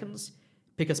 30 seconds,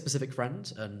 pick a specific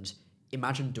friend and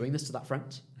imagine doing this to that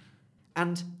friend.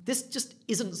 And this just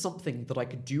isn't something that I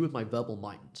could do with my verbal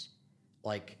mind.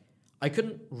 Like, I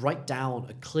couldn't write down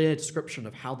a clear description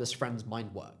of how this friend's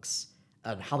mind works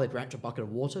and how they'd react to a bucket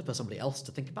of water for somebody else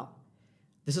to think about.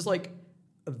 This is like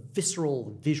a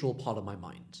visceral, visual part of my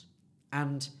mind.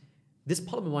 And this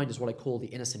part of my mind is what I call the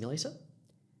inner simulator.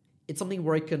 It's something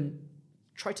where I can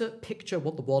try to picture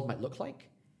what the world might look like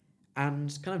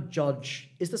and kind of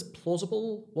judge, is this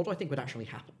plausible? What do I think would actually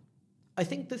happen? I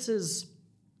think this is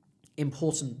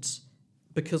important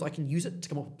because I can use it to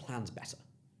come up with plans better.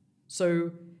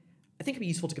 So I think it'd be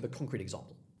useful to give a concrete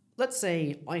example. Let's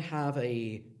say I have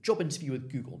a job interview with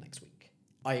Google next week.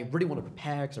 I really want to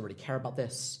prepare because I really care about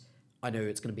this. I know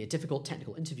it's going to be a difficult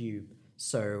technical interview,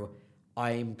 so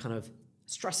I'm kind of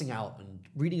stressing out and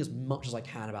reading as much as I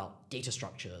can about data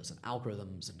structures and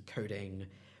algorithms and coding,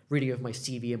 reading over my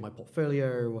CV and my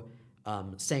portfolio,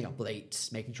 staying up late,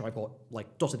 making sure I've got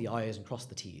like dotted the I's and crossed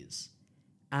the T's.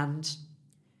 And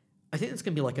I think it's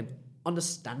going to be like an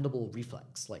understandable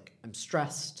reflex. Like, I'm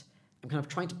stressed, I'm kind of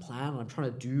trying to plan, and I'm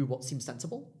trying to do what seems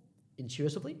sensible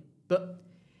intuitively. But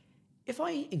if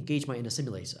I engage my inner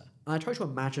simulator and I try to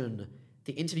imagine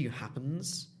the interview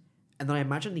happens, and then I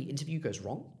imagine the interview goes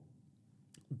wrong,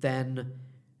 then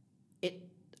it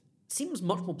seems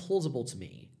much more plausible to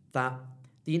me that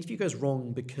the interview goes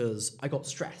wrong because I got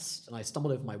stressed and I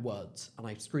stumbled over my words and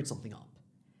I screwed something up,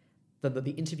 than that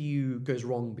the interview goes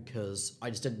wrong because I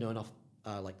just didn't know enough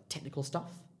technical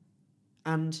stuff.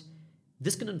 And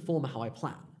this can inform how I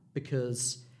plan,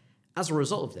 because as a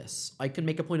result of this, I can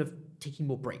make a point of taking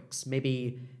more breaks,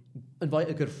 maybe invite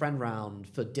a good friend round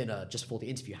for dinner just before the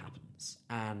interview happens,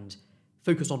 and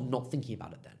focus on not thinking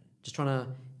about it then. Just trying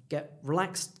to get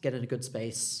relaxed, get in a good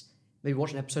space, maybe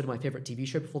watch an episode of my favorite TV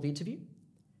show before the interview.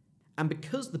 And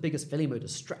because the biggest failure mode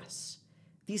is stress,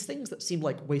 these things that seem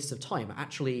like wastes of time are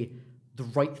actually the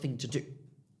right thing to do.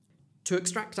 To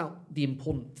extract out the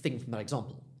important thing from that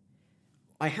example,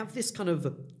 I have this kind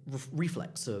of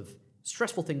reflex of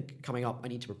stressful thing coming up, I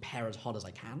need to prepare as hard as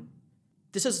I can.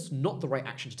 This is not the right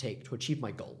action to take to achieve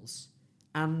my goals.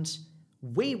 And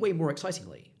way, way more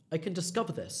excitingly, I can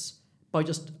discover this by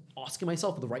just asking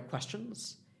myself the right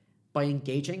questions, by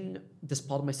engaging this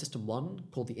part of my system 1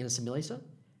 called the inner simulator,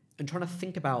 and trying to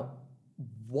think about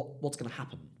what's going to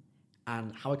happen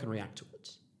and how I can react to it.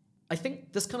 I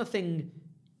think this kind of thing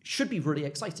should be really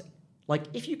exciting. Like,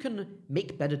 if you can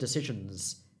make better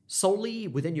decisions solely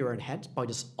within your own head by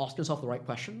just asking yourself the right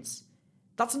questions,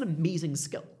 that's an amazing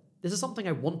skill. This is something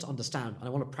I want to understand and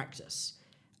I want to practice,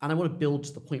 and I want to build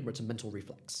to the point where it's a mental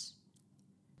reflex.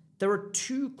 There are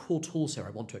 2 core tools here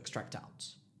I want to extract out.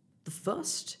 The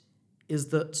first is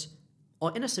that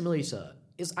our inner simulator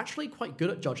is actually quite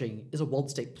good at judging, is a world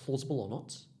state plausible or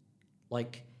not?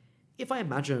 Like, if I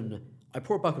imagine I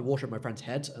pour a bucket of water at my friend's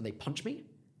head and they punch me,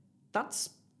 that's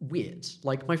weird.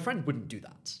 Like, my friend wouldn't do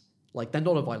that. Like, they're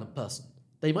not a violent person.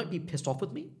 They might be pissed off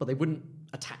with me, but they wouldn't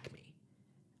attack me.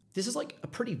 This is like a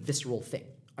pretty visceral thing.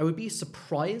 I would be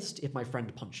surprised if my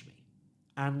friend punched me.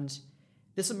 And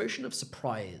this emotion of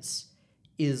surprise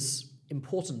is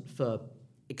important for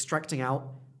extracting out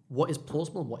what is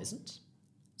plausible and what isn't.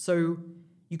 So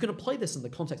you can apply this in the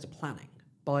context of planning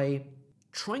by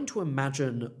trying to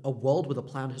imagine a world where the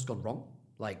plan has gone wrong.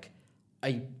 Like,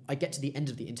 I get to the end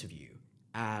of the interview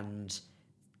and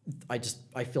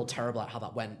I feel terrible at how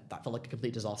that went. That felt like a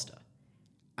complete disaster.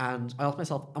 And I ask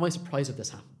myself, am I surprised if this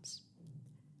happens?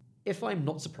 If I'm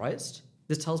not surprised,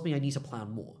 this tells me I need to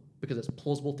plan more, because it's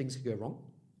plausible things could go wrong.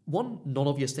 One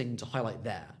non-obvious thing to highlight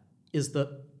there is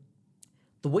that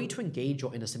the way to engage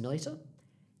your inner simulator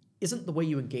isn't the way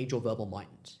you engage your verbal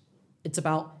mind. It's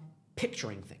about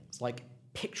picturing things, like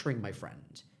picturing my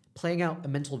friend, playing out a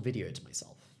mental video to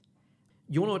myself.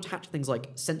 You want to attach things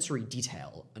like sensory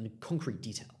detail and concrete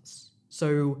details.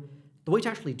 So the way to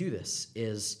actually do this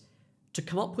is to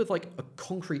come up with like a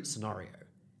concrete scenario.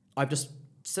 I've just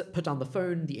put down the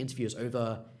phone, the interview is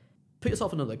over, put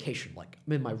yourself in a location, like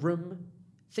I'm in my room,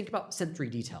 think about sensory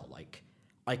detail, like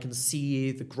I can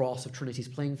see the grass of Trinity's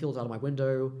playing field out of my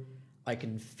window, I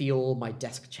can feel my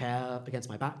desk chair against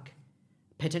my back.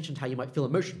 Pay attention to how you might feel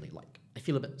emotionally, like I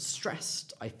feel a bit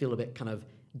stressed, I feel a bit kind of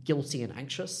guilty and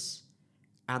anxious.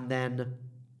 And then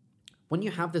when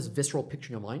you have this visceral picture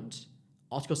in your mind,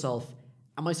 ask yourself,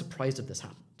 am I surprised if this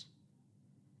happened?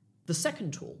 The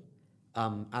second tool,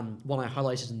 and one I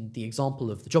highlighted in the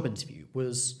example of the job interview,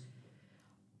 was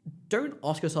don't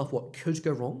ask yourself what could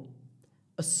go wrong.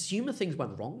 Assume that things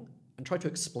went wrong and try to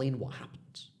explain what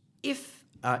happened. If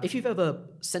you've ever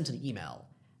sent an email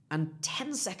and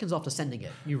 10 seconds after sending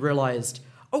it, you realized,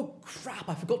 oh crap,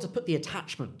 I forgot to put the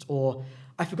attachment, or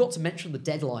I forgot to mention the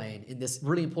deadline in this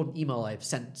really important email I've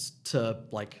sent to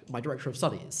like my director of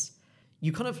studies,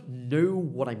 you kind of know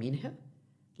what I mean here.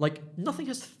 Like, nothing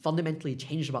has fundamentally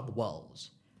changed about the world,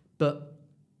 but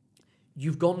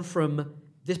you've gone from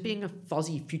this being a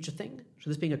fuzzy future thing to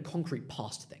this being a concrete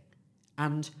past thing.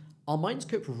 And our minds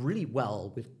cope really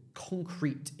well with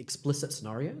concrete, explicit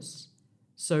scenarios.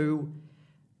 So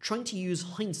trying to use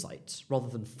hindsight rather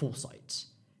than foresight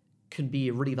can be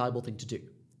a really valuable thing to do.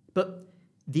 But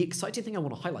the exciting thing I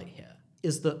want to highlight here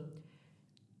is that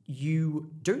you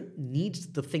don't need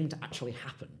the thing to actually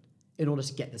happen in order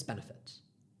to get this benefit.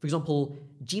 For example,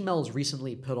 Gmail's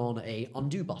recently put on a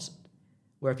undo button,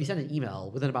 where if you send an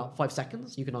email, within about 5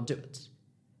 seconds, you can undo it.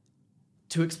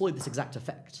 to exploit this exact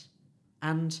effect.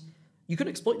 And you can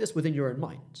exploit this within your own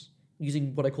mind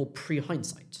using what I call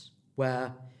pre-hindsight,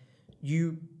 where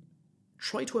you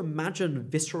try to imagine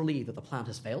viscerally that the plan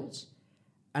has failed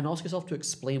and ask yourself to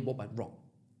explain what went wrong.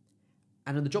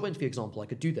 And in the job interview example, I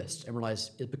could do this and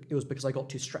realize it was because I got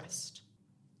too stressed.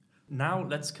 Now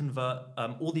let's convert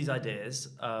all these ideas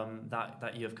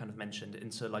that you have kind of mentioned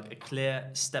into like a clear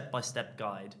step-by-step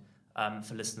guide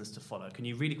for listeners to follow. Can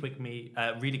you really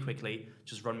quickly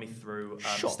just run me through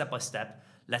Sure. step by step?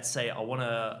 Let's say I want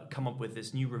to come up with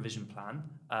this new revision plan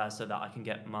so that I can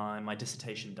get my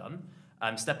dissertation done.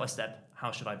 Step by step,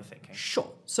 how should I be thinking?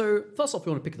 Sure. So first off,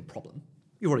 you want to pick the problem.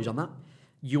 You've already done that.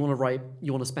 You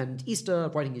want to spend Easter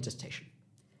writing your dissertation.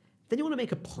 Then you want to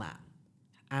make a plan.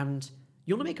 And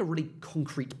you want to make a really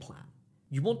concrete plan.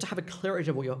 You want to have a clear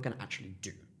idea of what you're going to actually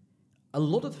do. A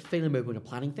lot of the failure mode when you're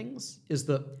planning things is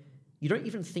that you don't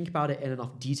even think about it in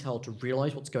enough detail to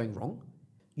realize what's going wrong.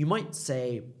 You might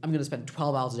say, I'm going to spend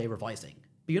 12 hours a day revising,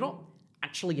 but you're not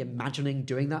actually imagining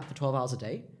doing that for 12 hours a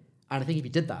day. And I think if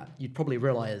you did that, you'd probably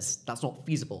realize that's not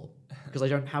feasible because I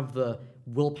don't have the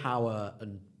willpower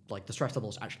and like the stress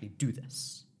levels to actually do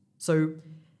this. So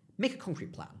make a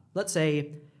concrete plan. Let's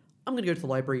say I'm going to go to the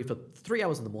library for 3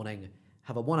 hours in the morning,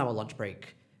 have a 1 hour lunch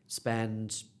break,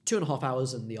 spend 2.5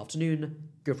 hours in the afternoon,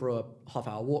 go for a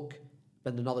half-hour walk,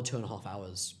 spend another 2.5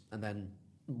 hours, and then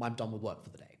I'm done with work for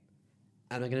the day.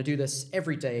 And I'm going to do this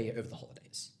every day over the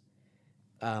holidays.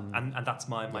 And that's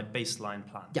my baseline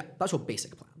plan. Yeah, that's your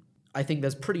basic plan. I think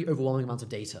there's pretty overwhelming amounts of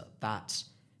data that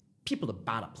people are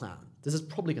bad at planning. This is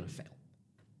probably going to fail.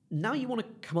 Now you want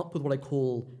to come up with what I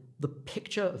call the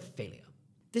picture of failure.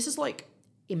 This is like,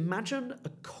 imagine a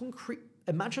concrete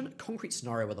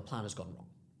scenario where the plan has gone wrong.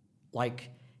 Like,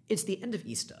 it's the end of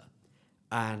Easter,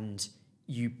 and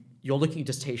you're looking at your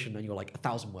dissertation and you're like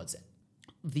 1,000 words in.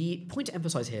 The point to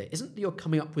emphasize here isn't that you're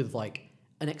coming up with like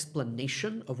an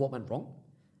explanation of what went wrong.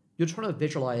 You're trying to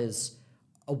visualize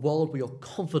a world where you're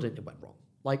confident it went wrong.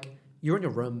 Like, you're in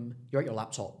your room, you're at your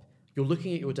laptop, you're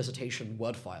looking at your dissertation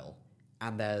Word file,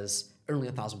 and there's only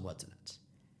 1,000 words in it.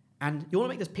 And you want to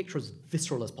make this picture as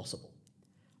visceral as possible.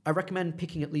 I recommend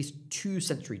picking at least 2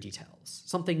 sensory details.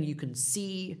 Something you can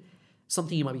see,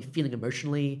 something you might be feeling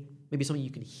emotionally, maybe something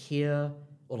you can hear,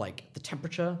 or like the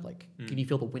temperature, like can you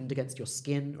feel the wind against your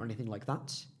skin or anything like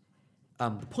that?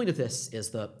 The point of this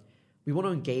is that we want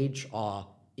to engage our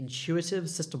intuitive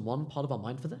system 1 part of our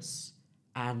mind for this,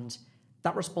 and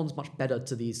that responds much better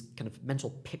to these kind of mental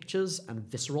pictures and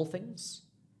visceral things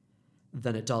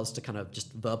than it does to kind of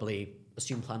just verbally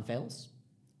assume plan fails.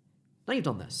 Now you've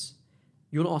done this,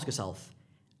 you want to ask yourself,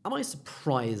 am I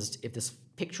surprised if this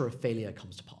picture of failure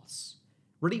comes to pass?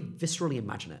 Really viscerally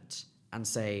imagine it and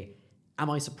say, am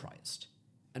I surprised?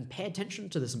 And pay attention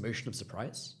to this emotion of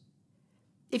surprise.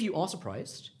 If you are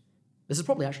surprised, this is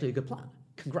probably actually a good plan.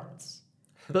 Congrats.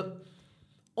 But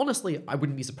honestly, I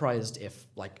wouldn't be surprised if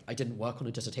like I didn't work on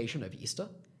a dissertation over Easter.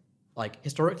 Like,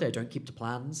 historically, I don't keep to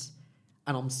plans,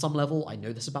 and on some level, I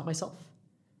know this about myself.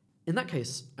 In that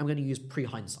case, I'm going to use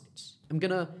pre-hindsight. I'm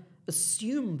going to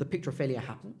assume the picture of failure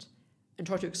happened and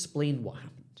try to explain what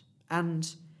happened.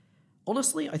 And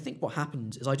honestly, I think what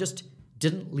happened is I just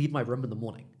didn't leave my room in the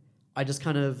morning. I just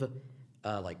kind of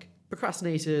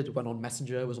procrastinated, went on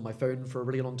Messenger, was on my phone for a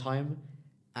really long time,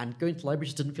 and going to the library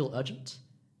just didn't feel urgent.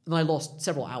 And I lost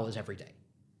several hours every day.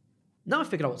 Now I've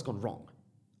figured out what's gone wrong.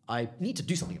 I need to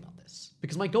do something about this,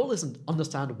 because my goal isn't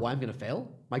understand why I'm going to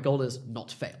fail. My goal is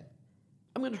not fail.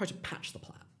 I'm going to try to patch the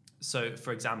plan. So,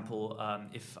 for example,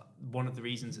 if one of the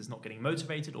reasons is not getting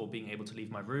motivated or being able to leave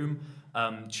my room,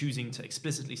 choosing to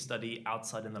explicitly study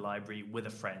outside in the library with a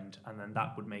friend, and then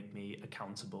that would make me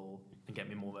accountable and get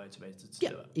me more motivated to do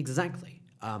it. Exactly.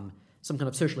 Some kind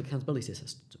of social accountability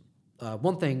system.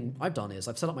 One thing I've done is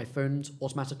I've set up my phone to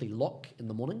automatically lock in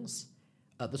the mornings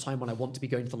at the time when I want to be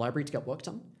going to the library to get work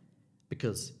done.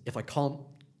 Because if I can't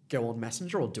go on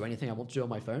Messenger or do anything I want to do on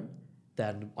my phone,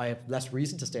 then I have less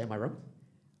reason to stay in my room.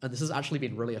 And this has actually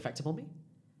been really effective on me.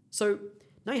 So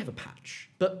now you have a patch.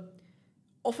 But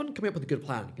often coming up with a good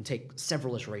plan can take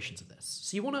several iterations of this.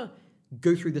 So you want to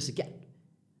go through this again.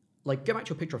 Like, go back to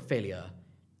your picture of failure,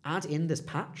 add in this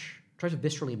patch, try to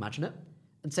viscerally imagine it,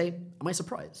 and say, am I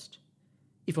surprised?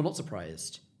 If you're not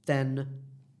surprised, then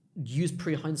use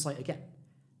pre-hindsight again.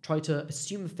 Try to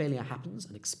assume failure happens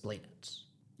and explain it.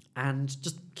 And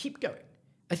just keep going.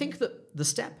 I think that the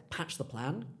step, patch the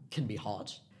plan, can be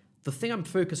hard. The thing I'm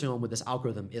focusing on with this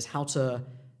algorithm is how to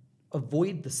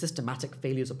avoid the systematic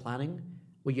failures of planning,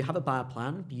 where you have a bad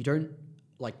plan, but you don't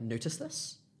notice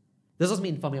this. This doesn't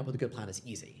mean coming up with a good plan is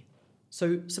easy.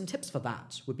 So some tips for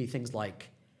that would be things like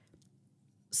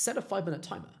set a 5-minute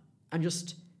timer and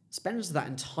just spend that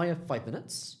entire 5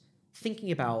 minutes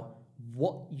thinking about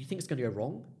what you think is going to go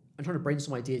wrong and trying to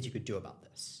brainstorm ideas you could do about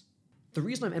this. The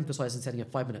reason I'm emphasizing setting a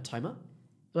 5-minute timer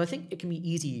is I think it can be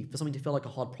easy for something to feel like a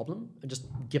hard problem and just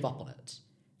give up on it,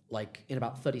 like in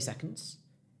about 30 seconds.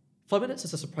 5 minutes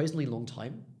is a surprisingly long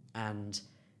time, and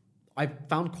I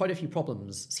found quite a few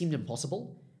problems seemed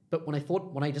impossible, but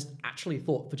when I just actually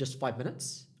thought for just 5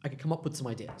 minutes, I could come up with some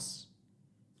ideas.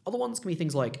 Other ones can be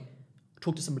things like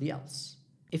talk to somebody else.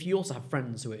 If you also have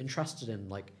friends who are interested in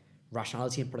like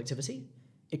rationality and productivity,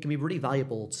 it can be really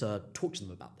valuable to talk to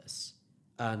them about this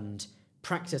and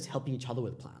practice helping each other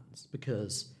with plans,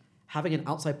 because having an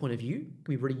outside point of view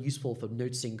can be really useful for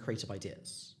noticing creative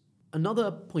ideas.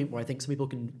 Another point where I think some people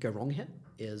can go wrong here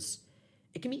is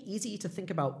it can be easy to think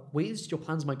about ways your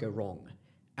plans might go wrong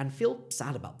and feel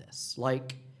sad about this.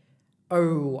 Like,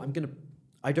 oh,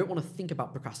 I don't want to think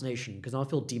about procrastination because now I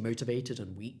feel demotivated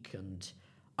and weak, and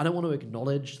I don't want to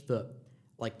acknowledge that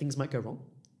like things might go wrong.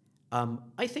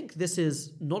 I think this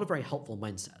is not a very helpful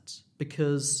mindset,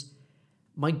 because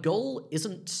my goal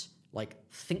isn't like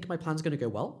think my plan's going to go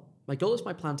well. My goal is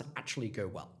my plan to actually go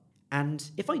well. And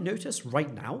if I notice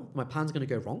right now my plan's going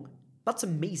to go wrong, that's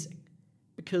amazing,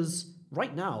 because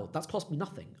right now that's cost me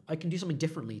nothing. I can do something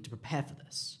differently to prepare for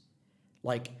this.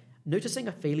 Like, noticing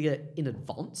a failure in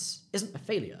advance isn't a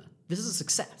failure. This is a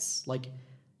success. Like,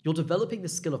 you're developing the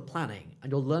skill of planning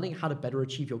and you're learning how to better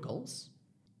achieve your goals.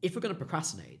 If you're going to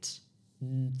procrastinate,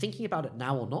 thinking about it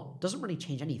now or not doesn't really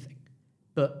change anything,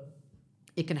 but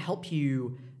it can help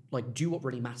you like do what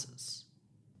really matters.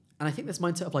 And I think this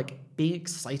mindset of like being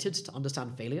excited to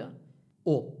understand failure,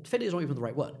 or failure is not even the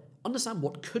right word, understand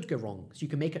what could go wrong so you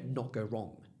can make it not go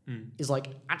wrong, is like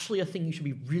actually a thing you should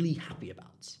be really happy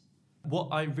about. What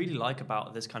I really like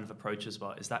about this kind of approach as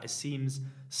well is that it seems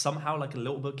somehow like a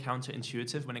little bit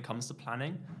counterintuitive when it comes to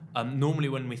planning. Normally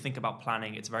when we think about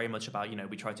planning, it's very much about,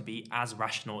 we try to be as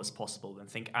rational as possible and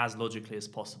think as logically as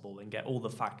possible and get all the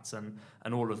facts and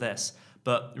all of this.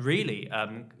 But really,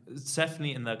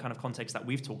 definitely in the kind of context that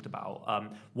we've talked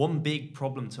about, one big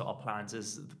problem to our plans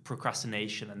is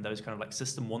procrastination and those kind of like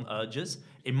system one urges.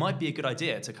 It might be a good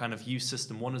idea to kind of use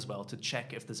system one as well to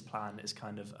check if this plan is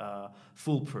kind of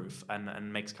foolproof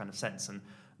and makes kind of sense. And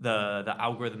the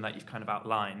algorithm that you've kind of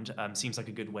outlined seems like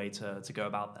a good way to go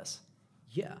about this.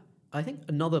 Yeah, I think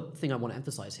another thing I want to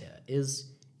emphasize here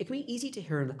is it can be easy to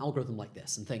hear an algorithm like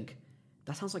this and think,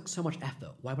 that sounds like so much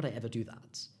effort. Why would I ever do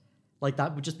that? Like,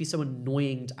 that would just be so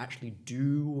annoying to actually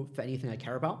do for anything I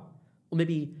care about. Or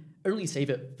maybe only save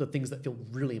it for things that feel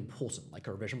really important, like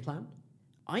a revision plan.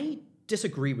 I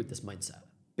disagree with this mindset,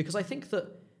 because I think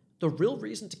that the real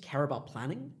reason to care about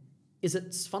planning is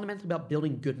it's fundamentally about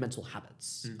building good mental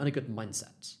habits and a good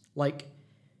mindset. Like,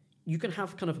 you can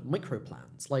have kind of micro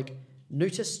plans, like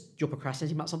notice you're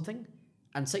procrastinating about something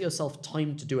and set yourself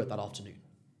time to do it that afternoon.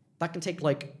 That can take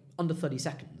like under 30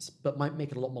 seconds, but might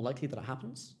make it a lot more likely that it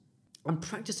happens. And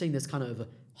practicing this kind of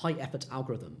high effort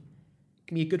algorithm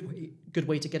can be a good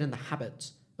way to get in the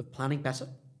habit of planning better.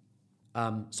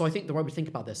 So I think the way we think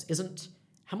about this isn't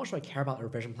how much do I care about a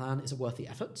revision plan? Is it worth the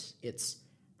effort? It's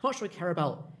how much do I care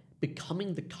about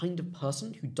becoming the kind of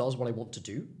person who does what I want to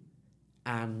do?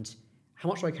 And how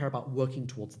much do I care about working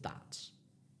towards that?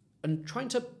 And trying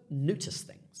to notice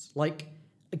things. Like,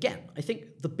 again, I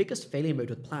think the biggest failure mode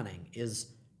with planning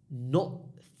is not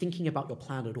thinking about your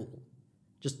plan at all.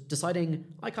 Just deciding,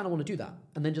 I kind of want to do that,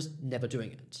 and then just never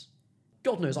doing it.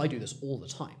 God knows I do this all the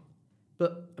time.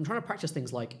 But I'm trying to practice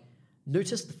things like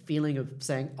notice the feeling of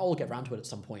saying, oh, I'll get around to it at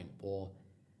some point, or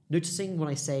noticing when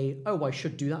I say, oh, I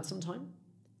should do that sometime,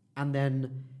 and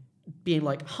then being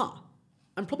like,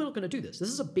 I'm probably not going to do this. This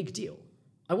is a big deal.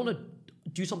 I want to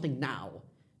do something now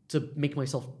to make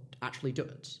myself actually do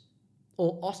it.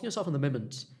 Or asking yourself in the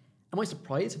moment, am I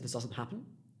surprised if this doesn't happen?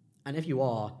 And if you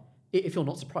are, if you're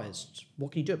not surprised,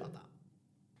 what can you do about that?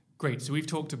 Great. So we've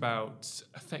talked about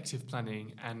effective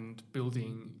planning and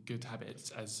building good habits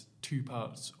as two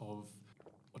parts of,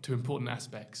 or two important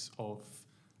aspects of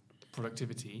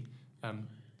productivity.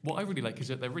 What I really like is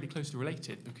that they're really closely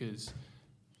related, because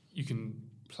you can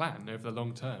plan over the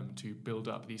long term to build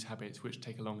up these habits which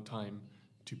take a long time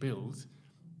to build,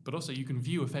 but also you can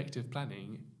view effective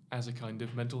planning as a kind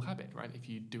of mental habit, right, if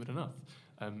you do it enough,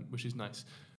 which is nice.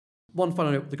 One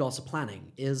final note with regards to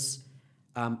planning is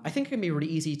I think it can be really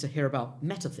easy to hear about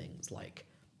meta things like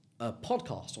a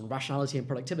podcast on rationality and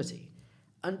productivity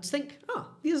and think,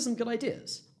 these are some good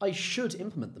ideas. I should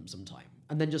implement them sometime,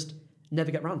 and then just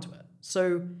never get around to it.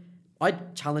 So I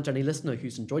challenge any listener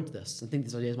who's enjoyed this and think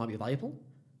these ideas might be valuable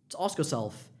to ask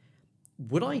yourself,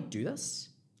 would I do this?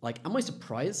 Like, am I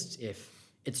surprised if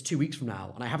it's 2 weeks from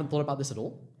now and I haven't thought about this at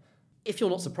all? if you're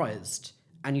not surprised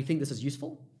and you think this is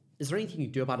useful, is there anything you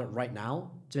can do about it right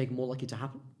now to make it more likely to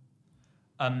happen?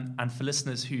 And for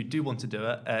listeners who do want to do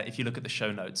it, if you look at the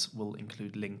show notes, we'll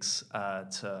include links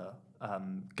to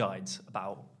guides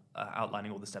about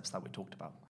outlining all the steps that we talked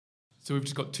about. So we've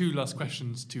just got 2 last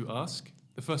questions to ask.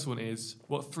 The first one is,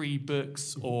 what 3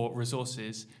 books or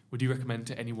resources would you recommend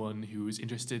to anyone who is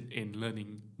interested in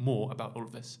learning more about all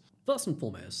of this? First and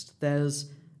foremost, there's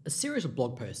a series of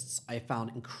blog posts I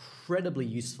found incredibly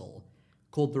useful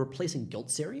called the Replacing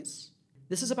Guilt series.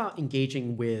 This is about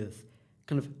engaging with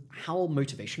kind of how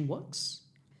motivation works.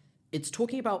 It's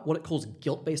talking about what it calls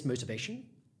guilt-based motivation.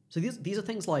 So these are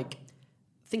things like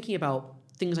thinking about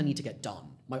things I need to get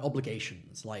done, my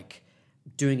obligations, like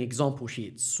doing example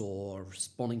sheets or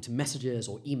responding to messages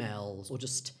or emails or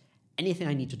just anything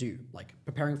I need to do, like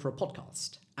preparing for a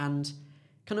podcast, and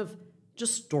kind of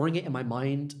just storing it in my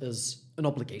mind as an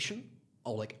obligation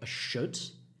or like a should,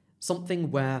 something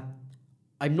where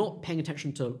I'm not paying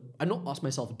attention to, I'm not asking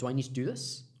myself, do I need to do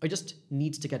this? I just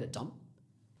need to get it done.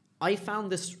 I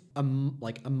found this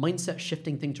like a mindset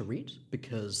shifting thing to read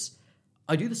because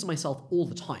I do this to myself all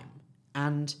the time.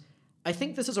 And I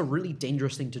think this is a really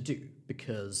dangerous thing to do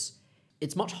because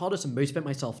it's much harder to motivate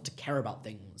myself to care about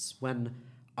things when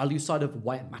I lose sight of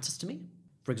why it matters to me.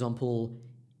 For example,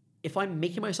 if I'm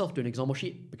making myself do an example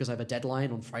sheet because I have a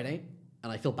deadline on Friday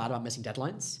and I feel bad about missing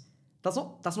deadlines, that's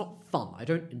not fun. I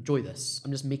don't enjoy this.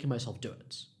 I'm just making myself do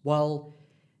it. Well,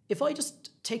 if I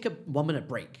just take a 1-minute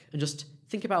break and just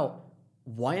think about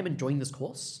why I'm enjoying this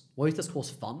course, why is this course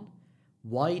fun,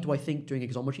 why do I think doing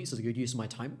example sheets is a good use of my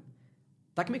time,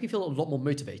 that can make me feel a lot more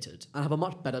motivated and have a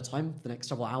much better time for the next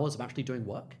several hours of actually doing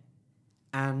work.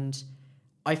 And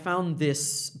I found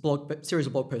this series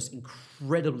of blog posts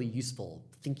incredibly useful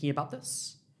thinking about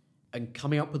this and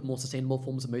coming up with more sustainable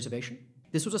forms of motivation.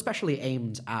 This was especially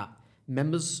aimed at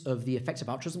members of the effective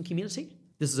altruism community.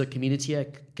 This is a community I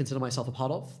consider myself a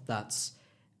part of that's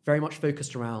very much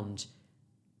focused around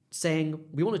saying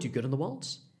we want to do good in the world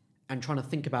and trying to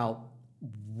think about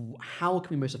how can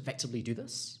we most effectively do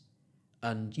this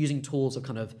and using tools of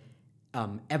kind of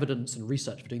evidence and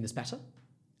research for doing this better.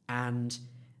 And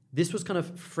this was kind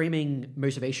of framing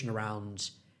motivation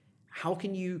around how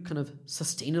can you kind of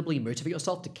sustainably motivate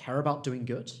yourself to care about doing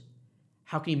good?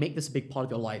 How can you make this a big part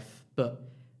of your life, but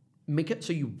make it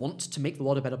so you want to make the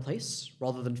world a better place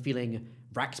rather than feeling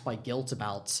racked by guilt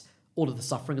about all of the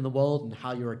suffering in the world and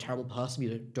how you're a terrible person, you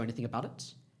don't do anything about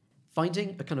it?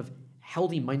 Finding a kind of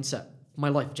healthy mindset for my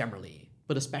life generally,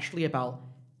 but especially about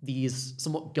these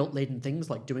somewhat guilt-laden things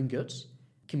like doing good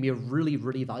can be a really,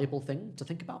 really valuable thing to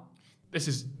think about. This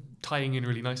is tying in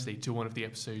really nicely to one of the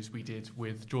episodes we did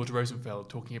with George Rosenfeld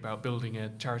talking about building a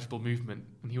charitable movement.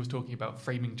 And he was talking about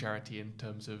framing charity in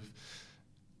terms of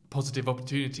positive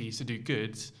opportunities to do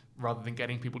good rather than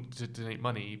getting people to donate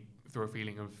money through a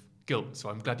feeling of guilt. So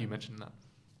I'm glad you mentioned that.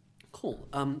 Cool.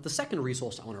 The second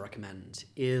resource I want to recommend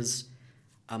is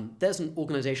there's an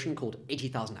organization called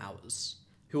 80,000 Hours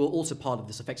who are also part of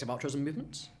this effective altruism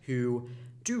movement, who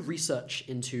do research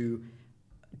into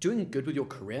doing good with your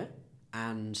career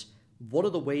and what are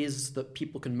the ways that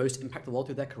people can most impact the world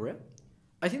through their career.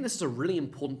 I think this is a really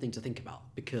important thing to think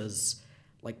about because,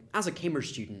 like, as a Cambridge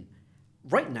student,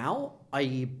 right now,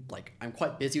 I'm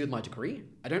quite busy with my degree.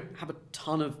 I don't have a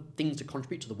ton of things to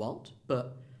contribute to the world,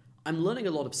 but I'm learning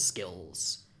a lot of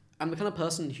skills. I'm the kind of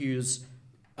person who's,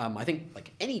 I think,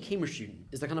 like, any Cambridge student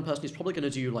is the kind of person who's probably going to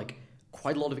do, like,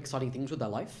 quite a lot of exciting things with their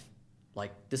life.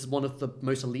 Like, this is one of the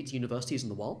most elite universities in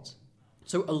the world.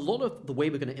 So a lot of the way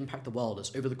we're going to impact the world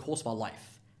is over the course of our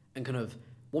life and kind of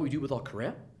what we do with our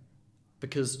career,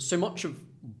 because so much of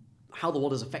how the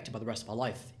world is affected by the rest of our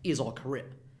life is our career.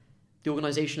 The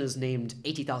organization is named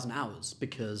 80,000 Hours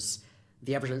because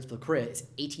the average length of the career is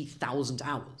 80,000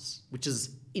 hours, which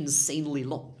is insanely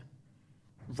long.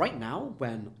 Right now,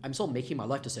 when I'm still making my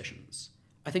life decisions,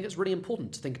 I think it's really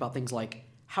important to think about things like,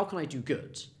 how can I do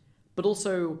good? But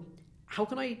also, how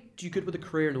can I do good with a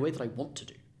career in a way that I want to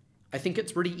do? I think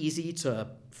it's really easy to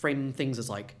frame things as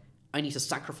like, I need to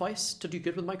sacrifice to do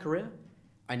good with my career.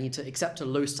 I need to accept a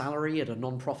low salary at a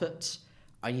non-profit.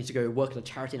 I need to go work at a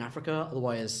charity in Africa,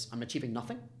 otherwise I'm achieving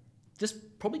nothing. This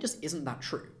probably just isn't that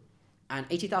true. And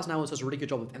 80,000 Hours does a really good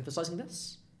job of emphasizing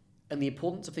this and the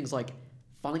importance of things like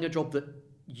finding a job that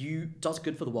does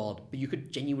good for the world, but you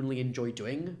could genuinely enjoy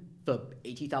doing for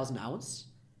 80,000 hours.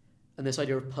 And this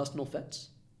idea of personal fit.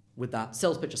 With that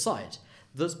sales pitch aside,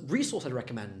 the resource I'd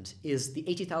recommend is the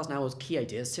 80,000 Hours Key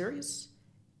Ideas series.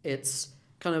 It's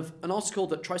kind of an article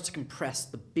that tries to compress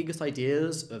the biggest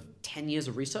ideas of 10 years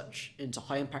of research into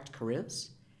high-impact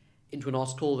careers into an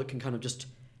article that can kind of just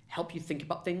help you think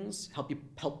about things, help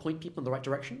point people in the right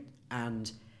direction.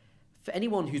 And for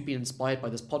anyone who's been inspired by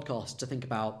this podcast to think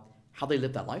about how they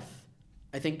live their life,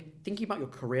 I think thinking about your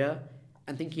career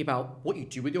and thinking about what you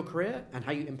do with your career and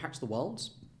how you impact the world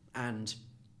and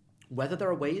whether there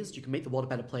are ways you can make the world a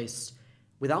better place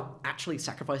without actually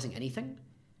sacrificing anything,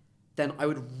 then I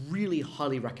would really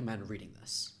highly recommend reading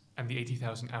this. And the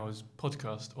 80,000 Hours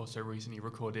podcast also recently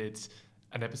recorded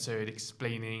an episode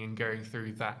explaining and going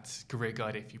through that career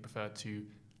guide if you prefer to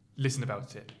listen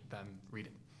about it than read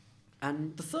it.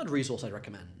 And the third resource I'd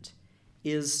recommend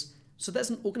is, so there's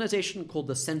an organization called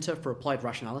the Center for Applied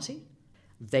Rationality.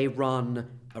 They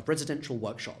run residential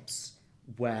workshops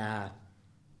where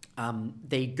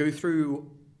they go through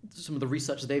some of the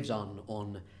research they've done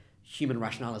on human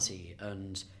rationality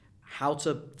and how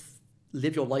to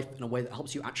live your life in a way that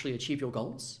helps you actually achieve your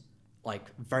goals,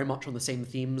 like very much on the same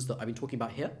themes that I've been talking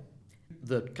about here.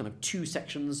 The kind of 2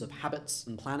 sections of habits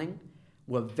and planning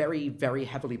were very, very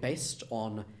heavily based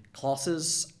on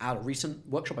classes at a recent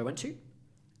workshop I went to.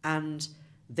 And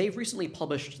they've recently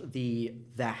published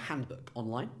their handbook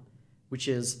online, which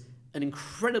is an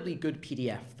incredibly good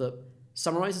PDF that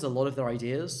summarizes a lot of their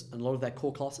ideas and a lot of their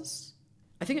core classes.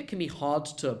 I think it can be hard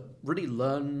to really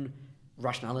learn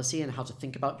rationality and how to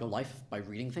think about your life by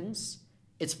reading things.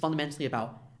 It's fundamentally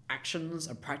about actions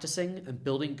and practicing and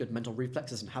building good mental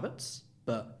reflexes and habits,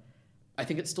 but I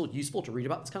think it's still useful to read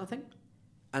about this kind of thing.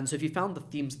 And so if you found the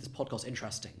themes of this podcast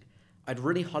interesting, I'd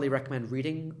really highly recommend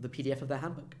reading the PDF of their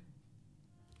handbook.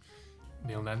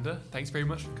 Neil Nanda, thanks very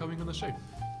much for coming on the show.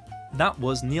 That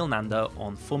was Neil Nanda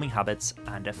on forming habits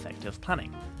and effective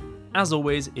planning. As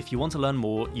always, if you want to learn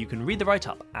more, you can read the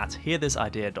write-up at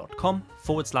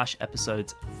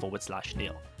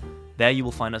hearthisidea.com/episodes/Neil. There you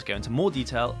will find us go into more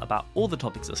detail about all the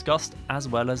topics discussed, as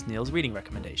well as Neil's reading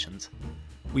recommendations.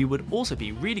 We would also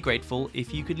be really grateful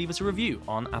if you could leave us a review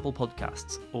on Apple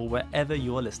Podcasts or wherever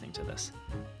you are listening to this.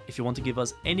 If you want to give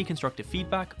us any constructive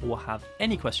feedback or have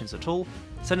any questions at all,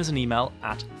 send us an email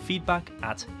at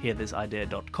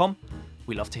feedback@hearthisidea.com.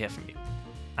 We love to hear from you.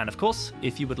 And of course,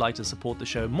 if you would like to support the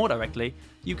show more directly,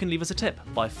 you can leave us a tip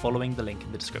by following the link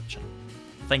in the description.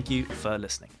 Thank you for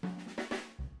listening.